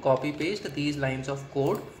to copy paste these lines of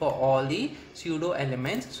code for all the pseudo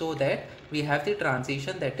elements so that we have the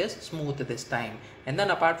transition that is smooth this time. And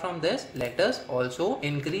then apart from this, let us also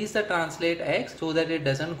increase the translate X so that it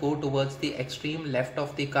doesn't go towards the extreme left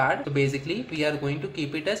of the card. So basically we are going to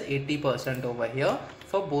keep it as 80% over here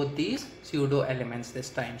for both these pseudo elements this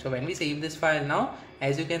time. So when we save this file now,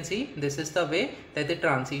 as you can see, this is the way that the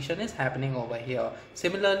transition is happening over here.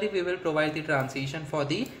 Similarly, we will provide the transition for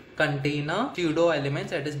the container pseudo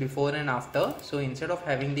elements, that is before and after. So instead of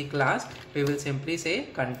having the class, we will simply say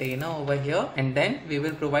container over here, and then we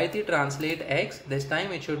will provide the translate X. This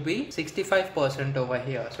time it should be 65% over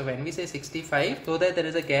here. So when we say 65, so that there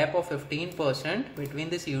is a gap of 15% between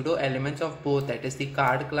the pseudo elements of both, that is the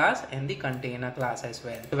card class and the container class as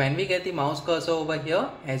well. So when we get the mouse cursor over here,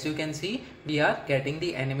 as you can see, we are getting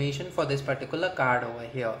the animation for this particular card over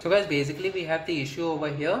here. So guys, basically we have the issue over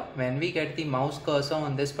here. When we get the mouse cursor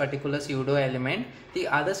on this particular pseudo element, the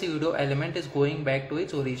other pseudo element is going back to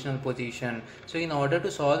its original position. So in order to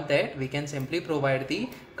solve that, we can simply provide the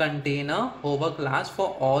container hover class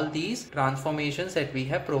for all these transformations that we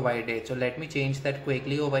have provided. So let me change that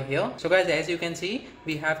quickly over here. So guys, as you can see,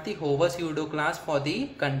 we have the hover pseudo class for the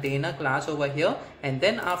container class over here, and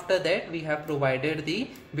then after that we have provided the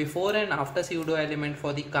before and after pseudo element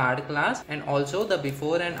for the card class, and also the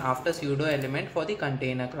before and after pseudo element for the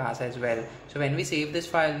container class as well. So when we save this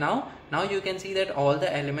file now you can see that all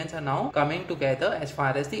the elements are now coming together as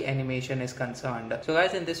far as the animation is concerned. So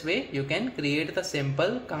guys, in this way you can create the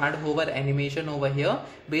simple card hover animation over here.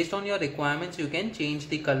 Based on your requirements, you can change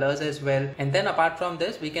the colors as well, and then apart from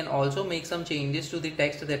this, we can also make some changes to the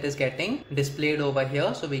text that is getting displayed over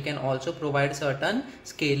here. So we can also provide certain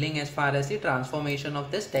scaling as far as the transformation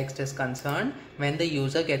of this text is concerned when the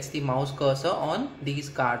user gets the mouse cursor on these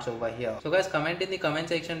cards over here. So guys, comment in the comment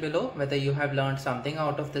section below whether you have learned something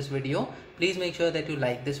out of this video. Please make sure that you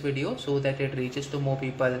like this video so that it reaches to more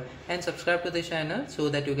people, and subscribe to the channel so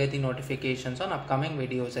that you get the notifications on upcoming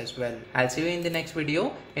videos as well. I'll see you in the next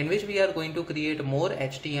video, in which we are going to create more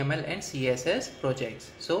HTML and CSS projects.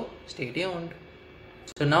 So stay tuned.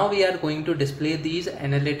 So now we are going to display these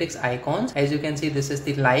analytics icons. As you can see, this is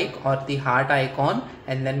the like or the heart icon,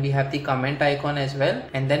 and then we have the comment icon as well,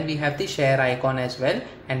 and then we have the share icon as well.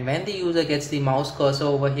 And when the user gets the mouse cursor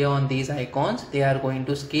over here on these icons, they are going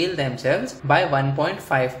to scale themselves by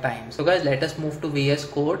 1.5 times. So guys, let us move to VS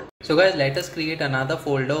Code. So guys, let us create another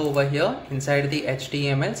folder over here inside the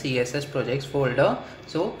HTML CSS projects folder.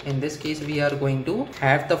 So in this case, we are going to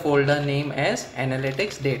have the folder name as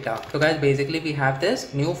analytics data. So guys, basically we have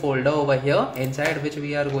this new folder over here inside which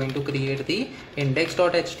we are going to create the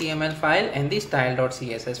index.html file and the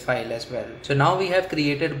style.css file as well. So now we have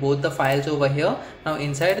created both the files over here. Now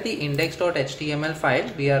inside the index.html file,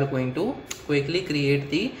 we are going to quickly create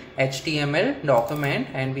the HTML document,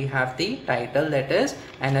 and we have the title that is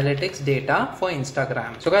analytics data for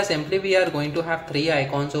Instagram. So guys, simply we are going to have three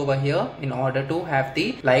icons over here in order to have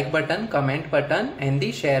the like button, comment button, and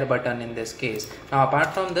the share button in this case. Now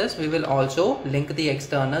apart from this, we will also link the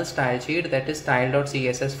external style sheet, that is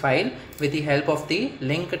style.css file, with the help of the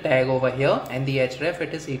link tag over here, and the href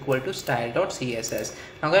it is equal to style.css.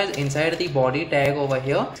 Now guys, inside the body tag over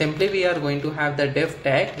here, simply we are going to have the div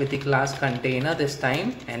tag with the class container this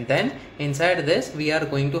time, and then inside this we are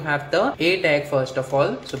going to have the a tag first of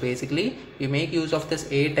all. So basically we make use of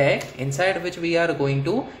this a tag, inside which we are going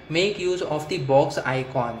to make use of the box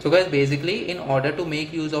icon. So guys, basically in order to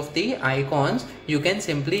make use of the icons, you can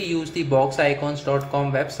simply use the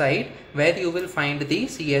boxicons.com website, where you will find the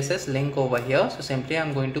CSS link over here. So simply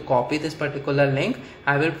I'm going to copy this particular link.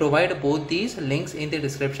 I will provide both these links in the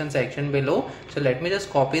description section below. So let me just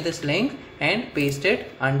copy this link and paste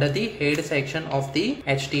it under the head section of the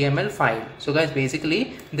HTML file. So guys,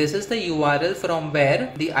 basically this is the URL from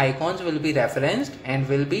where the icons will be referenced and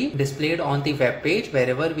will be displayed on the web page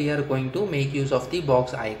wherever we are going to make use of the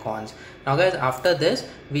box icons. Now guys, after this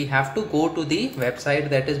we have to go to the website,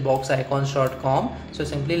 that is boxicons.com. So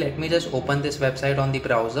simply let me just open this website on the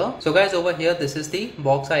browser. So guys, over here this is the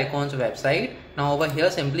box icons website, Now over here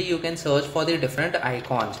simply you can search for the different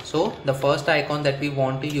icons. So the first icon that we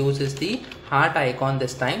want to use is the heart icon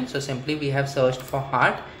this time. So simply we have searched for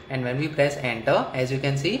heart, and when we press enter, as you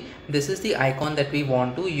can see, this is the icon that we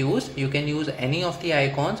want to use. You can use any of the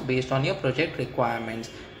icons based on your project requirements.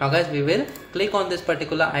 Now guys, we will click on this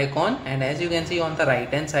particular icon, and as you can see on the right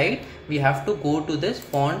hand side, we have to go to this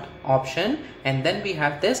font option, and then we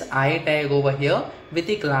have this I tag over here with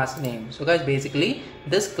the class name. So guys, basically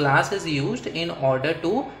this class is used in order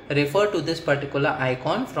to refer to this particular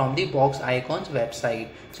icon from the box icons website.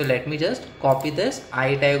 So let me just copy this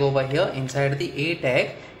I tag over here inside the A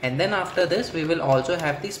tag, and then after this we will also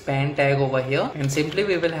have the span tag over here, and simply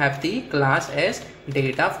we will have the class as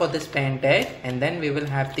data for the span tag, and then we will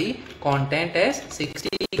have the content as 60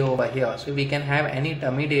 over here. So we can have any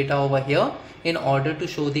dummy data over here in order to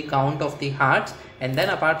show the count of the hearts. And then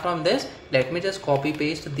apart from this, let me just copy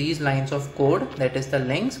paste these lines of code, that is the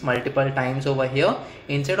links, multiple times over here.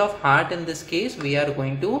 Instead of heart in this case, we are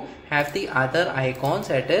going to have the other icons,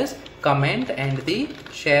 that is comment and the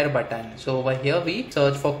share button. So over here we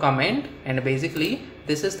search for comment, and basically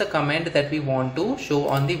this is the comment that we want to show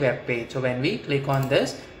on the web page. So when we click on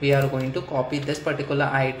this, we are going to copy this particular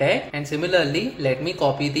I tag, and similarly let me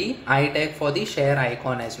copy the I tag for the share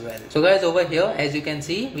icon as well. So guys, over here as you can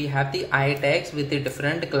see, we have the I tags with the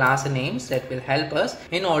different class names that will help us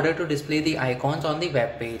in order to display the icons on the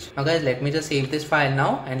web page. Now guys, let me just save this file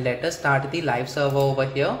now, and let us start the live server over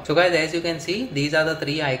here. So guys, as you can see, these are the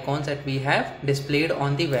three icons that we have displayed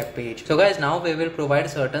on the web page. So guys, now we will provide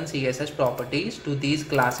certain CSS properties to these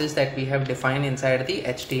classes that we have defined inside the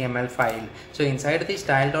HTML file. So inside the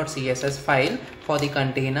style.css file, for the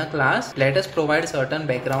container class, let us provide certain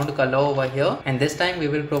background color over here, and this time we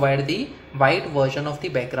will provide the white version of the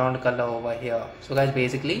background color over here. So guys,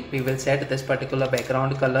 basically we will set this particular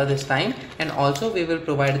background color this time, and also we will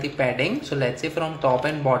provide the padding. So let's say from top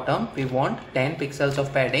and bottom we want 10 pixels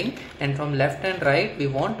of padding, and from left and right we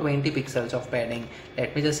want 20 pixels of padding.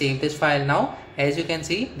 Let me just save this file now. As you can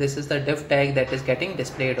see, this is the div tag that is getting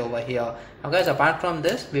displayed over here. Now guys, apart from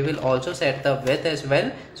this, we will also set the width as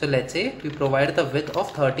well. So let's say we provide the width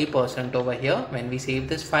of 30% over here. When we save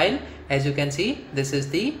this file, as you can see, this is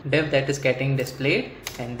the div that is getting displayed,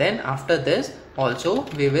 and then after this also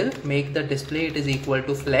we will make the display it is equal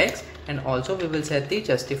to flex, and also we will set the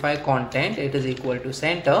justify content it is equal to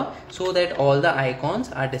center, so that all the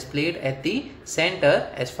icons are displayed at the center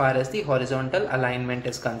as far as the horizontal alignment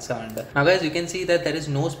is concerned. Now guys, you can see that there is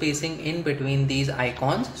no spacing in between these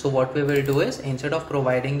icons. So what we will do is, instead of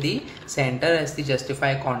providing the center as the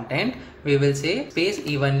justify content, we will say space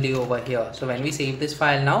evenly over here. So when we save this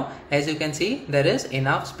file now, as you can see, there is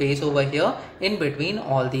enough space over here in between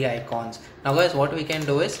all the icons. Now guys, what we can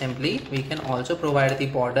do is simply we can also provide the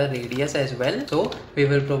border radius as well. So we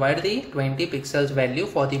will provide the 20 pixels value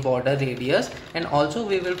for the border radius, and also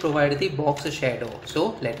we will provide the box shadow.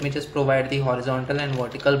 So let me just provide the horizontal and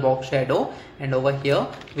vertical box shadow, and over here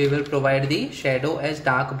we will provide the shadow as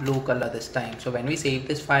dark blue color this time. So when we save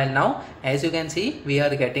this file now, as you can see, we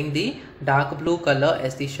are getting the dark blue color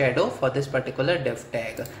as the shadow for this particular div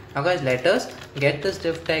tag. Now guys, let us get this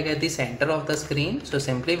div tag at the center of the screen. So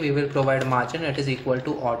simply we will provide margin it is equal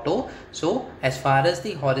to auto. So as far as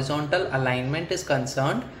the horizontal alignment is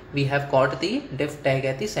concerned, we have got the div tag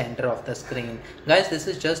at the center of the screen. Guys, this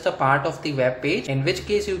is just a part of the web page, in which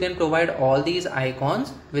case you can provide all these icons,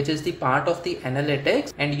 which is the part of the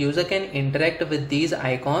analytics, and user can interact with these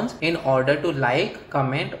icons in order to like,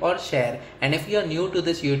 comment or share. And if you are new to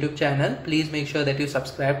this YouTube channel, please make sure that you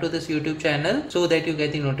subscribe to this YouTube channel so that you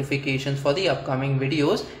get the notifications for the upcoming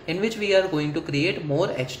videos in which we are going to create more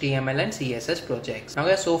HTML and CSS projects. Now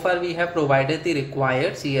guys, so far we have provided the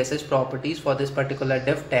required CSS properties for this particular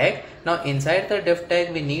div tag. Now inside the div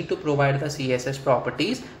tag we need to provide the CSS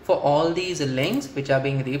properties for all these links which are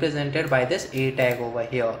being represented by this A tag over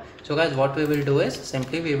here. So guys, what we will do is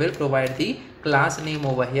simply we will provide the class name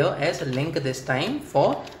over here as link this time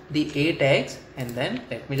for the A tags, and then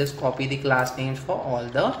let me just copy the class names for all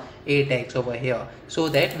the A tags over here so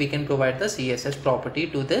that we can provide the CSS property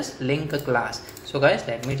to this link class. So guys,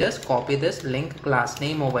 let me just copy this link class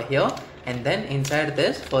name over here, and then inside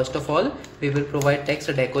this, first of all, we will provide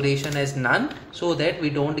text decoration as none so that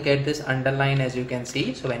we don't get this underline, as you can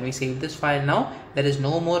see. So when we save this file now, there is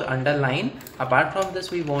no more underline. Apart from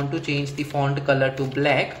this, we want to change the font color to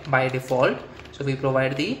black by default. So we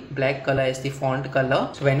provide the black color as the font color.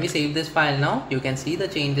 So when we save this file now, you can see the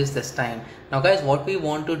changes this time. Now guys, what we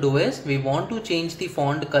want to do is we want to change the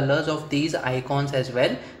font colors of these icons as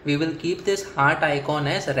well. We will keep this heart icon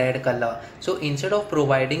as red color. So instead of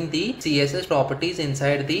providing the CSS properties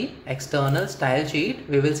inside the external style sheet,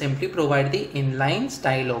 we will simply provide the inline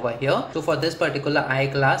style over here. So for this particular eye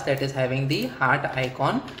class that is having the heart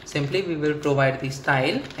icon, simply we will provide the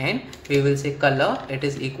style and we will say color, it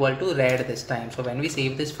is equal to red this time. So when we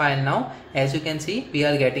save this file now, as you can see, we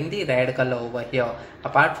are getting the red color over here.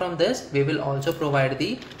 Apart from this, we will also provide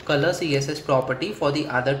the color CSS property for the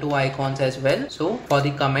other two icons as well. So for the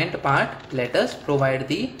comment part, let us provide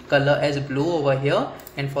the color as blue over here,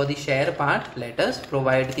 and for the share part, let us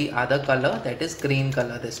provide the other color, that is green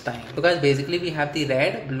color this time. So guys, basically we have the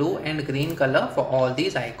red, blue and green color for all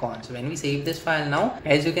these icons. When we save this file now,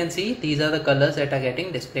 as you can see, these are the colors that are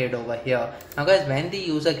getting displayed over here. Now guys, when the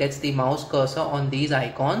user gets the mouse cursor on these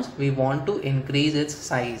icons, we want to increase its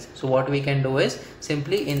size. So what we can do is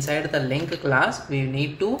simply inside the link class, we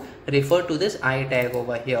need to refer to this I tag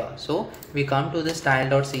over here. So we come to the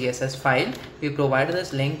style.css file, we provide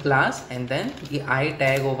this link class and then the I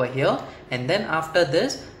tag over here, and then after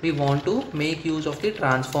this we want to make use of the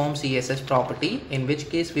transform CSS property, in which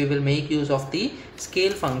case we will make use of the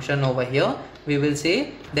scale function over here. We will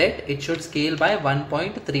say that it should scale by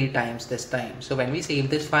 1.3 times this time. So when we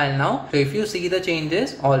save this file now, so if you see the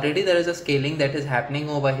changes, already there is a scaling that is happening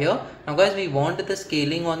over here. Now guys, we want the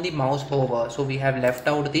scaling on the mouse hover, so we have left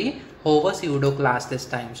out the hover pseudo class this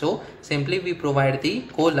time. So simply we provide the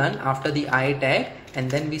colon after the I tag and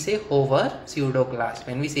then we say hover pseudo class.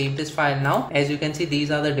 When we save this file now, as you can see, these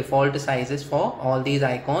are the default sizes for all these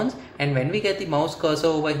icons, and when we get the mouse cursor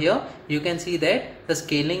over here, you can see that the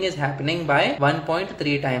scaling is happening by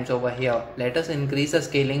 1.3 times over here. Let us increase the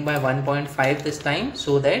scaling by 1.5 this time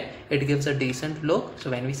so that it gives a decent look.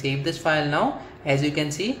 So when we save this file now, as you can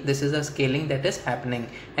see, this is the scaling that is happening,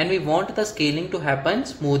 and we want the scaling to happen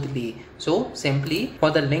smoothly. So simply for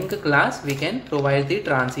the link class, we can provide the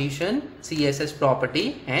transition CSS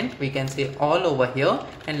property and we can say all over here,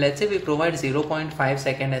 and let's say we provide 0.5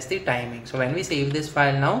 second as the timing. So when we save this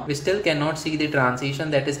file now, we still cannot see the transition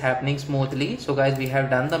that is happening smoothly. So guys, we have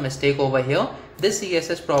done the mistake over here. This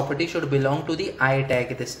CSS property should belong to the I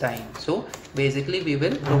tag this time. So basically we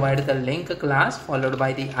will provide the link class followed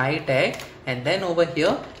by the I tag, and then over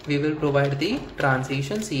here we will provide the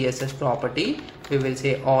transition CSS property. We will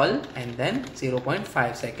say all and then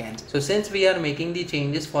 0.5 seconds. So since we are making the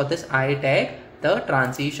changes for this I tag, the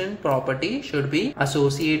transition property should be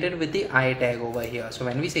associated with the I tag over here. So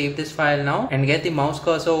when we save this file now and get the mouse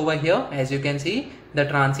cursor over here, as you can see, the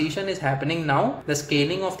transition is happening now. The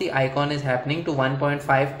scaling of the icon is happening to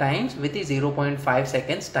 1.5 times with the 0.5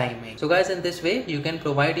 seconds timing. So guys, in this way you can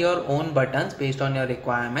provide your own buttons based on your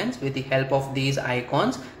requirements with the help of these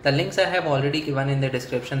icons. The links I have already given in the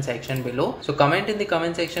description section below. So comment in the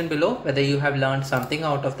comment section below whether you have learned something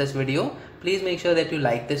out of this video. Please make sure that you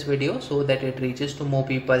like this video so that it reaches to more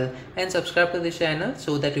people, and subscribe to the channel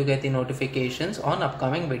so that you get the notifications on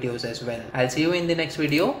upcoming videos as well. I'll see you in the next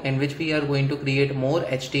video in which we are going to create more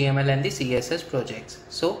HTML and the CSS projects.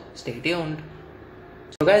 So stay tuned.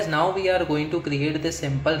 So guys, now we are going to create this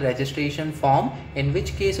simple registration form, in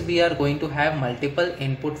which case we are going to have multiple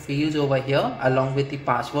input fields over here along with the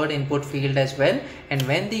password input field as well. And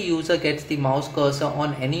when the user gets the mouse cursor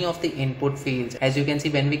on any of the input fields, as you can see,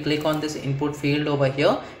 when we click on this input field over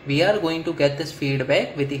here, we are going to get this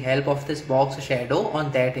feedback with the help of this box shadow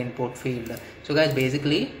on that input field. So guys,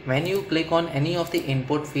 basically when you click on any of the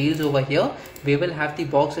input fields over here, we will have the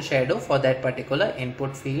box shadow for that particular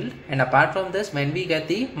input field. And apart from this, when we get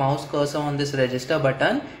the mouse cursor on this register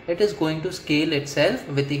button, it is going to scale itself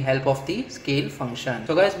with the help of the scale function.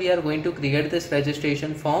 So guys, we are going to create this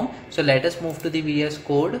registration form. So let us move to the VS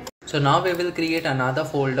Code. So now we will create another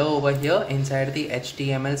folder over here inside the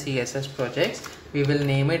HTML CSS projects. We will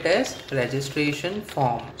name it as registration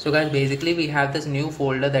form. So guys, basically we have this new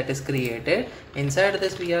folder that is created. Inside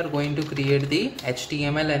this we are going to create the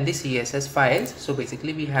HTML and the CSS files. So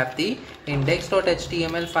basically we have the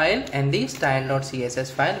index.html file and the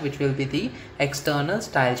style.css file, which will be the external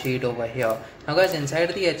style sheet over here. Now guys, inside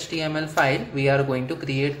the HTML file we are going to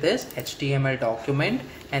create this HTML document,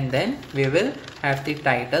 and then we will have the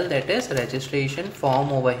title, that is registration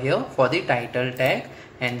form over here for the title tag,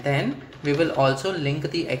 and then we will also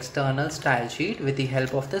link the external style sheet with the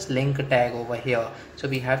help of this link tag over here. So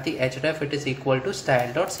we have the href, it is equal to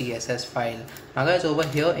style.css file. Now guys, over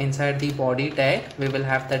here inside the body tag we will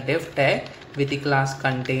have the div tag, with the class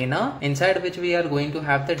container, inside which we are going to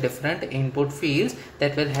have the different input fields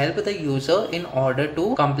that will help the user in order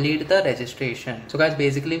to complete the registration. So guys,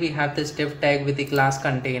 basically we have this div tag with the class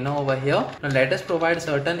container over here. Now let us provide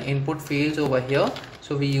certain input fields over here.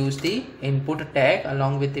 So we use the input tag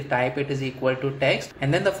along with the type, it is equal to text,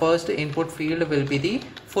 and then the first input field will be the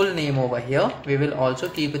full name over here. We will also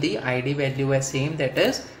keep the ID value as same, that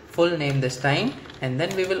is full name this time, and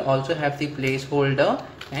then we will also have the placeholder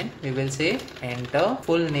and we will say enter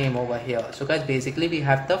full name over here. So guys, basically we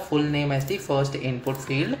have the full name as the first input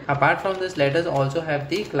field. Apart from this, let us also have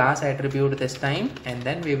the class attribute this time, and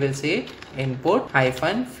then we will say input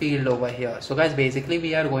hyphen field over here. So guys, basically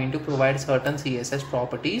we are going to provide certain CSS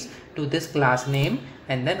properties to this class name,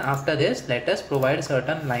 and then after this let us provide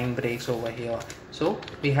certain line breaks over here. So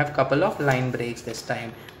we have couple of line breaks this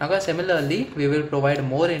time. Now guys, similarly we will provide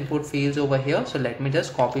more input fields over here. So let me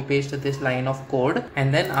just copy paste this line of code,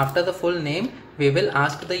 and then after the full name we will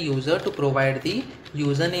ask the user to provide the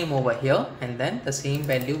username over here, and then the same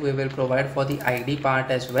value we will provide for the ID part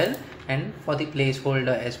as well and for the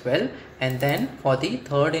placeholder as well. And then for the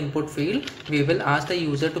third input field we will ask the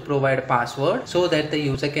user to provide password so that the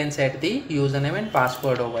user can set the username and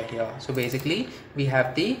password over here. So basically we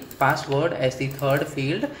have the password as the third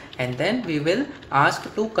field, and then we will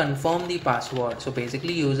ask to confirm the password. So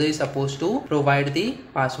basically user is supposed to provide the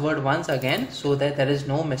password once again so that there is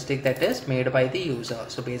no mistake that is made by the user.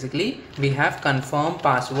 So basically we have confirm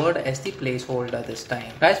password as the placeholder this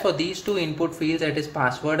time. Guys, for these two input fields, that is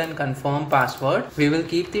password and confirm password, we will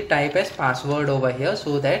keep the type as password over here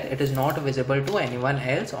so that it is not visible to anyone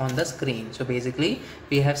else on the screen. So basically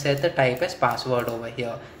we have set the type as password over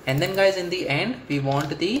here, and then guys in the end we want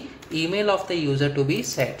the email of the user to be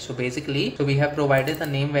set. So basically, so we have provided the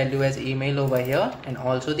name value as email over here and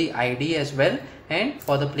also the ID as well, and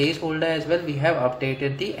for the placeholder as well we have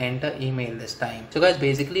updated the enter email this time. So guys,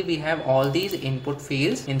 basically we have all these input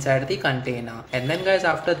fields inside the container, and then guys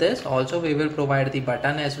after this also we will provide the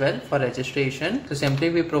button as well for registration. So simply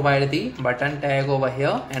we provide the button tag over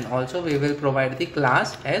here, and also we will provide the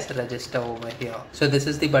class as register over here. So this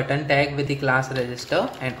is the button tag with the class register,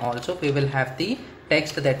 and also we will have the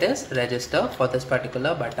text that is register for this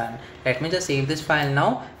particular button. Let me just save this file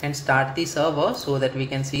now and start the server so that we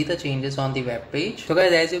can see the changes on the web page. So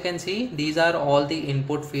guys, as you can see, these are all the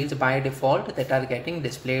input fields by default that are getting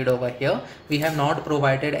displayed over here. We have not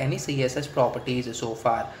provided any CSS properties so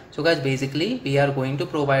far. So guys, basically we are going to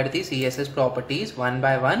provide the CSS properties one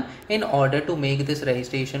by one in order to make this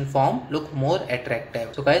registration form look more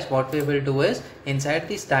attractive. So guys, what we will do is inside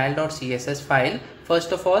the style.css file,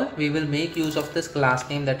 first of all we will make use of this class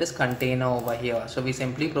name, that is container over here. So we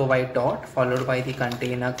simply provide dot followed by the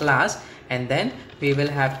container class, and then we will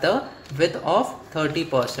have the width of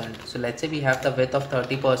 30%. So let's say we have the width of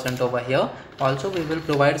 30% over here. Also we will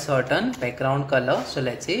provide certain background color. So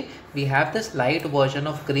let's say we have this light version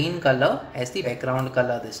of green color as the background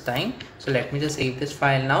color this time. So let me just save this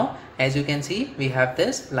file now. As you can see, we have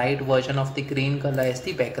this light version of the green color as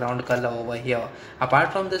the background color over here.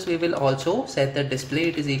 Apart from this, we will also set the display,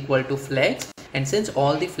 it is equal to flex, and since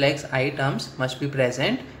all the flex items must be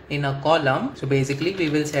present in a column, so basically we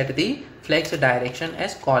will set the flex direction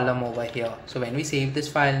as column over here. So when we save this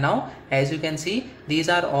file now, as you can see, these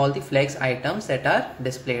are all the flex items that are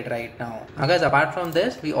displayed right now. Now guys, apart from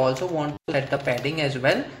this, we also want to set the padding as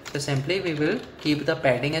well. So simply we will keep the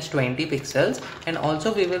padding as 20 pixels, and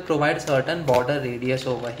also we will provide certain border radius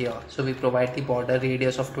over here. So we provide the border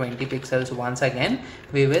radius of 20 pixels once again.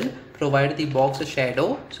 We will provide the box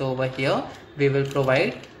shadow. So over here we will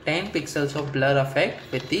provide 10 pixels of blur effect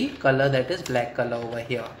with the color that is black color over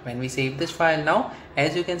here. When we save this file now,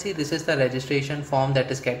 as you can see, this is the registration form that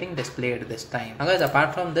is getting displayed this time. Now guys,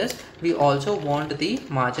 apart from this, we also want the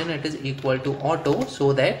margin, it is equal to auto,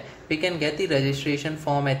 so that we can get the registration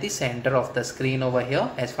form at the center of the screen over here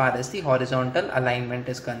as far as the horizontal alignment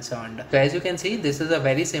is concerned. So as you can see, this is a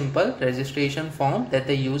very simple registration form that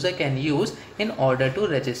the user can use in order to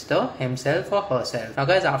register himself or herself. Now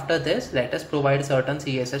guys, after this, let us provide certain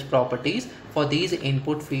CSS properties for these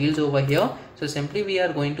input fields over here. So simply we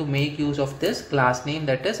are going to make use of this class name,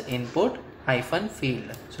 that is input hyphen field.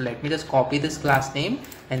 So let me just copy this class name,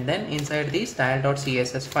 and then inside the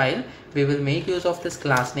style.css file we will make use of this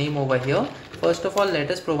class name over here. First of all, let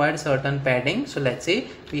us provide certain padding. So let's say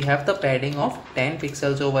we have the padding of 10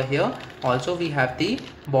 pixels over here. Also we have the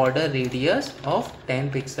border radius of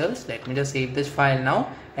 10 pixels. Let me just save this file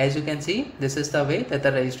now. As you can see, this is the way that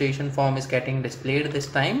the registration form is getting displayed this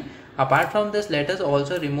time. Apart from this, let us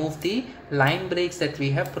also remove the line breaks that we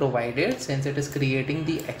have provided, since it is creating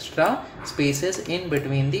the extra spaces in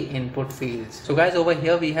between the input fields. So guys, over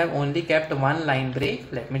here we have only kept one line break.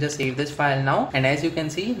 Let me just save this file now, and as you can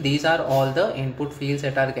see, these are all the input fields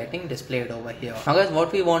that are getting displayed over here. Now guys,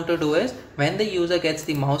 what we want to do is, when the user gets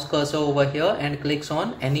the mouse cursor over here and clicks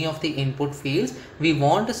on any of the input fields, we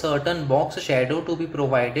want a certain box shadow to be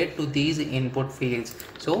provided to these input fields.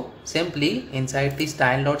 So simply inside the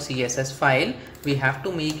style.css file, we have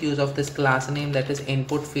to make use of this class name, that is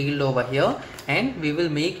input field over here, and we will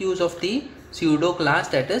make use of the pseudo class,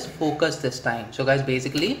 that is focus this time. So guys,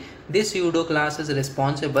 basically this pseudo class is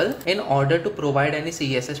responsible in order to provide any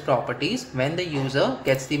CSS properties when the user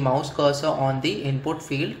gets the mouse cursor on the input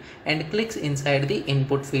field and clicks inside the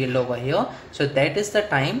input field over here. So that is the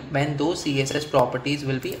time when those CSS properties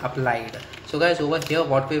will be applied. So guys, over here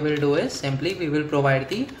what we will do is, simply we will provide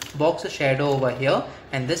the box shadow over here,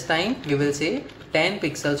 and this time we will say 10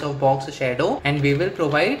 pixels of box shadow, and we will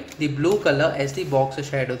provide the blue color as the box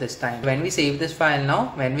shadow this time. When we save this file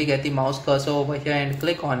now, when we get the mouse cursor over here and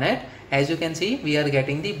click on it, as you can see, we are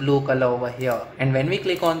getting the blue color over here, and when we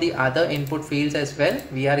click on the other input fields as well,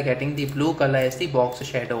 we are getting the blue color as the box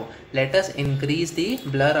shadow. Let us increase the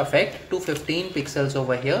blur effect to 15 pixels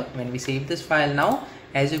over here. When we save this file now,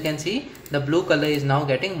 as you can see, the blue color is now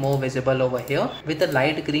getting more visible over here with the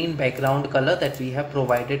light green background color that we have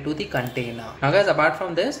provided to the container. Now guys, apart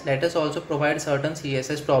from this, let us also provide certain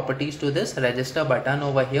CSS properties to this register button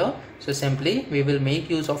over here. So simply we will make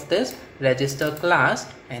use of this register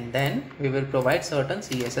class, and then we will provide certain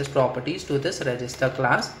CSS properties to this register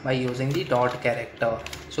class by using the dot character.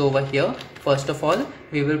 So over here, first of all,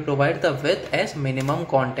 we will provide the width as minimum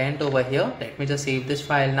content over here. Let me just save this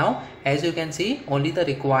file now. As you can see, only the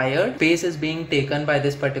required space is being taken by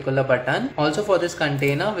this particular button. Also for this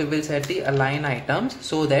container, we will set the align items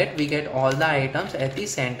so that we get all the items at the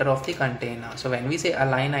center of the container. So when we say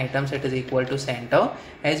align items, it is equal to center.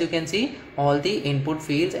 As you can see, all the input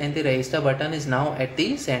fields and the register button is now at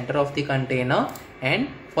the center of the container, and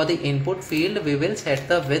for the input field we will set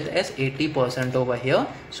the width as 80% over here,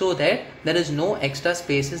 so that there is no extra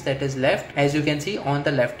spaces that is left, as you can see on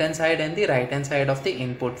the left hand side and the right hand side of the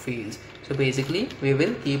input fields. So basically we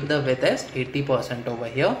will keep the width as 80% over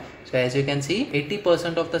here. So as you can see,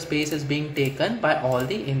 80% of the space is being taken by all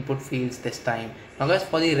the input fields this time. Now guys,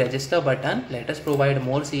 for the register button, let us provide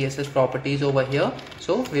more CSS properties over here.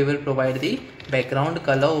 So we will provide the background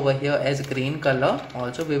color over here as green color.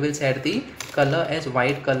 Also we will set the color as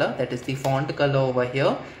white color, that is the font color over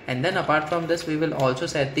here. And then apart from this, we will also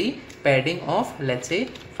set the padding of, let's say,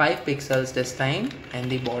 5 pixels this time, and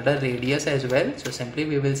the border radius as well. So simply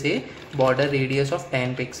we will say border radius of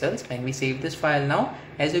 10 pixels. When we save this file now,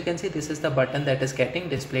 as you can see, this is the button that is getting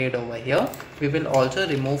displayed over here. We will also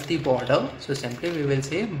remove the border. So simply we will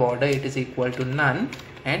say border, it is equal to none,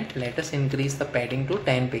 and let us increase the padding to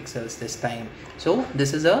 10 pixels this time. So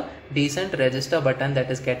this is a decent register button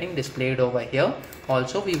that is getting displayed over here.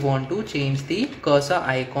 Also we want to change the cursor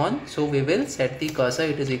icon, so we will set the cursor,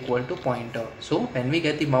 it is equal to pointer. So when we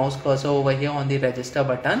get the mouse cursor over here on the register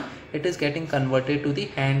button, it is getting converted to the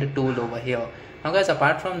hand tool over here. Now guys,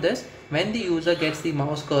 apart from this, when the user gets the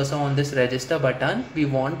mouse cursor on this register button, we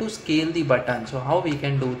want to scale the button. So how we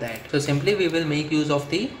can do that? So simply we will make use of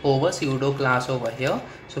the hover pseudo class over here.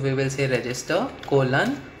 So we will say register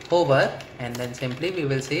colon hover, and then simply we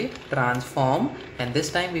will say transform, and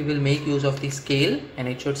this time we will make use of the scale, and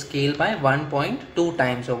it should scale by 1.2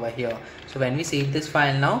 times over here. So when we save this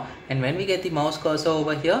file now, and when we get the mouse cursor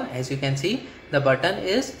over here, as you can see, the button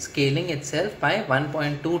is scaling itself by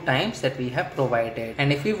 1.2 times that we have provided.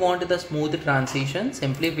 And if we want the smooth transition,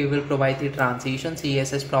 simply we will provide the transition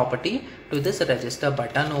CSS property to this register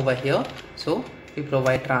button over here. So we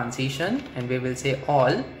provide transition, and we will say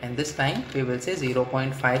all, and this time we will say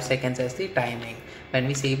 0.5 seconds as the timing. When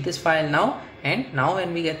we save this file now, and now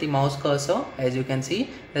when we get the mouse cursor, as you can see,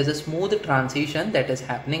 there's a smooth transition that is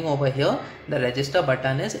happening over here. The register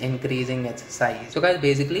button is increasing its size. So guys,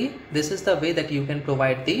 basically this is the way that you can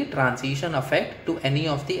provide the transition effect to any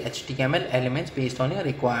of the HTML elements based on your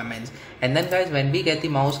requirements. And then guys, when we get the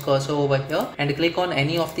mouse cursor over here and click on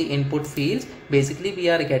any of the input fields, basically we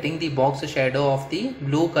are getting the box shadow of the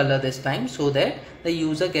blue color this time, so that the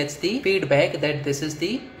user gets the feedback that this is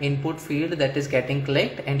the input field that is getting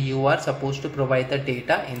clicked, and you are supposed to provide the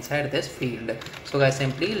data inside this field. So guys,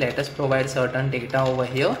 simply let us provide certain data over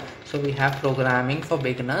here. So we have programming for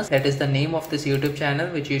beginners, that is the name of this YouTube channel,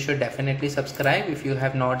 which you should definitely subscribe if you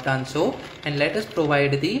have not done so, and let us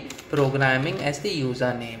provide the programming as the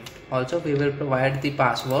username. Also we will provide the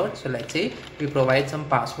password. So let's say we provide some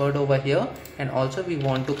password over here, and also we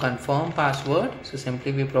want to confirm password. So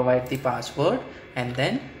simply we provide the password, and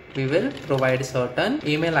then we will provide certain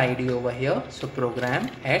email ID over here. So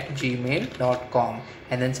program@gmail.com,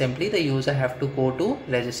 and then simply the user have to go to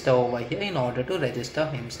register over here in order to register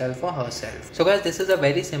himself or herself. So guys, this is a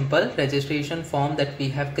very simple registration form that we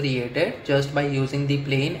have created just by using the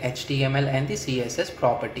plain HTML and the CSS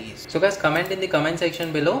properties. So guys, comment in the comment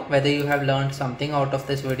section below whether you have learned something out of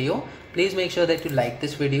this video. Please make sure that you like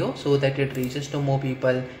this video so that it reaches to more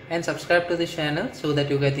people, and subscribe to this channel so that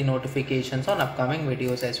you get the notifications on upcoming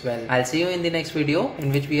videos as well. I'll see you in the next video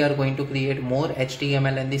in which we are going to create more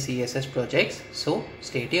HTML and the CSS projects. So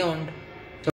stay tuned.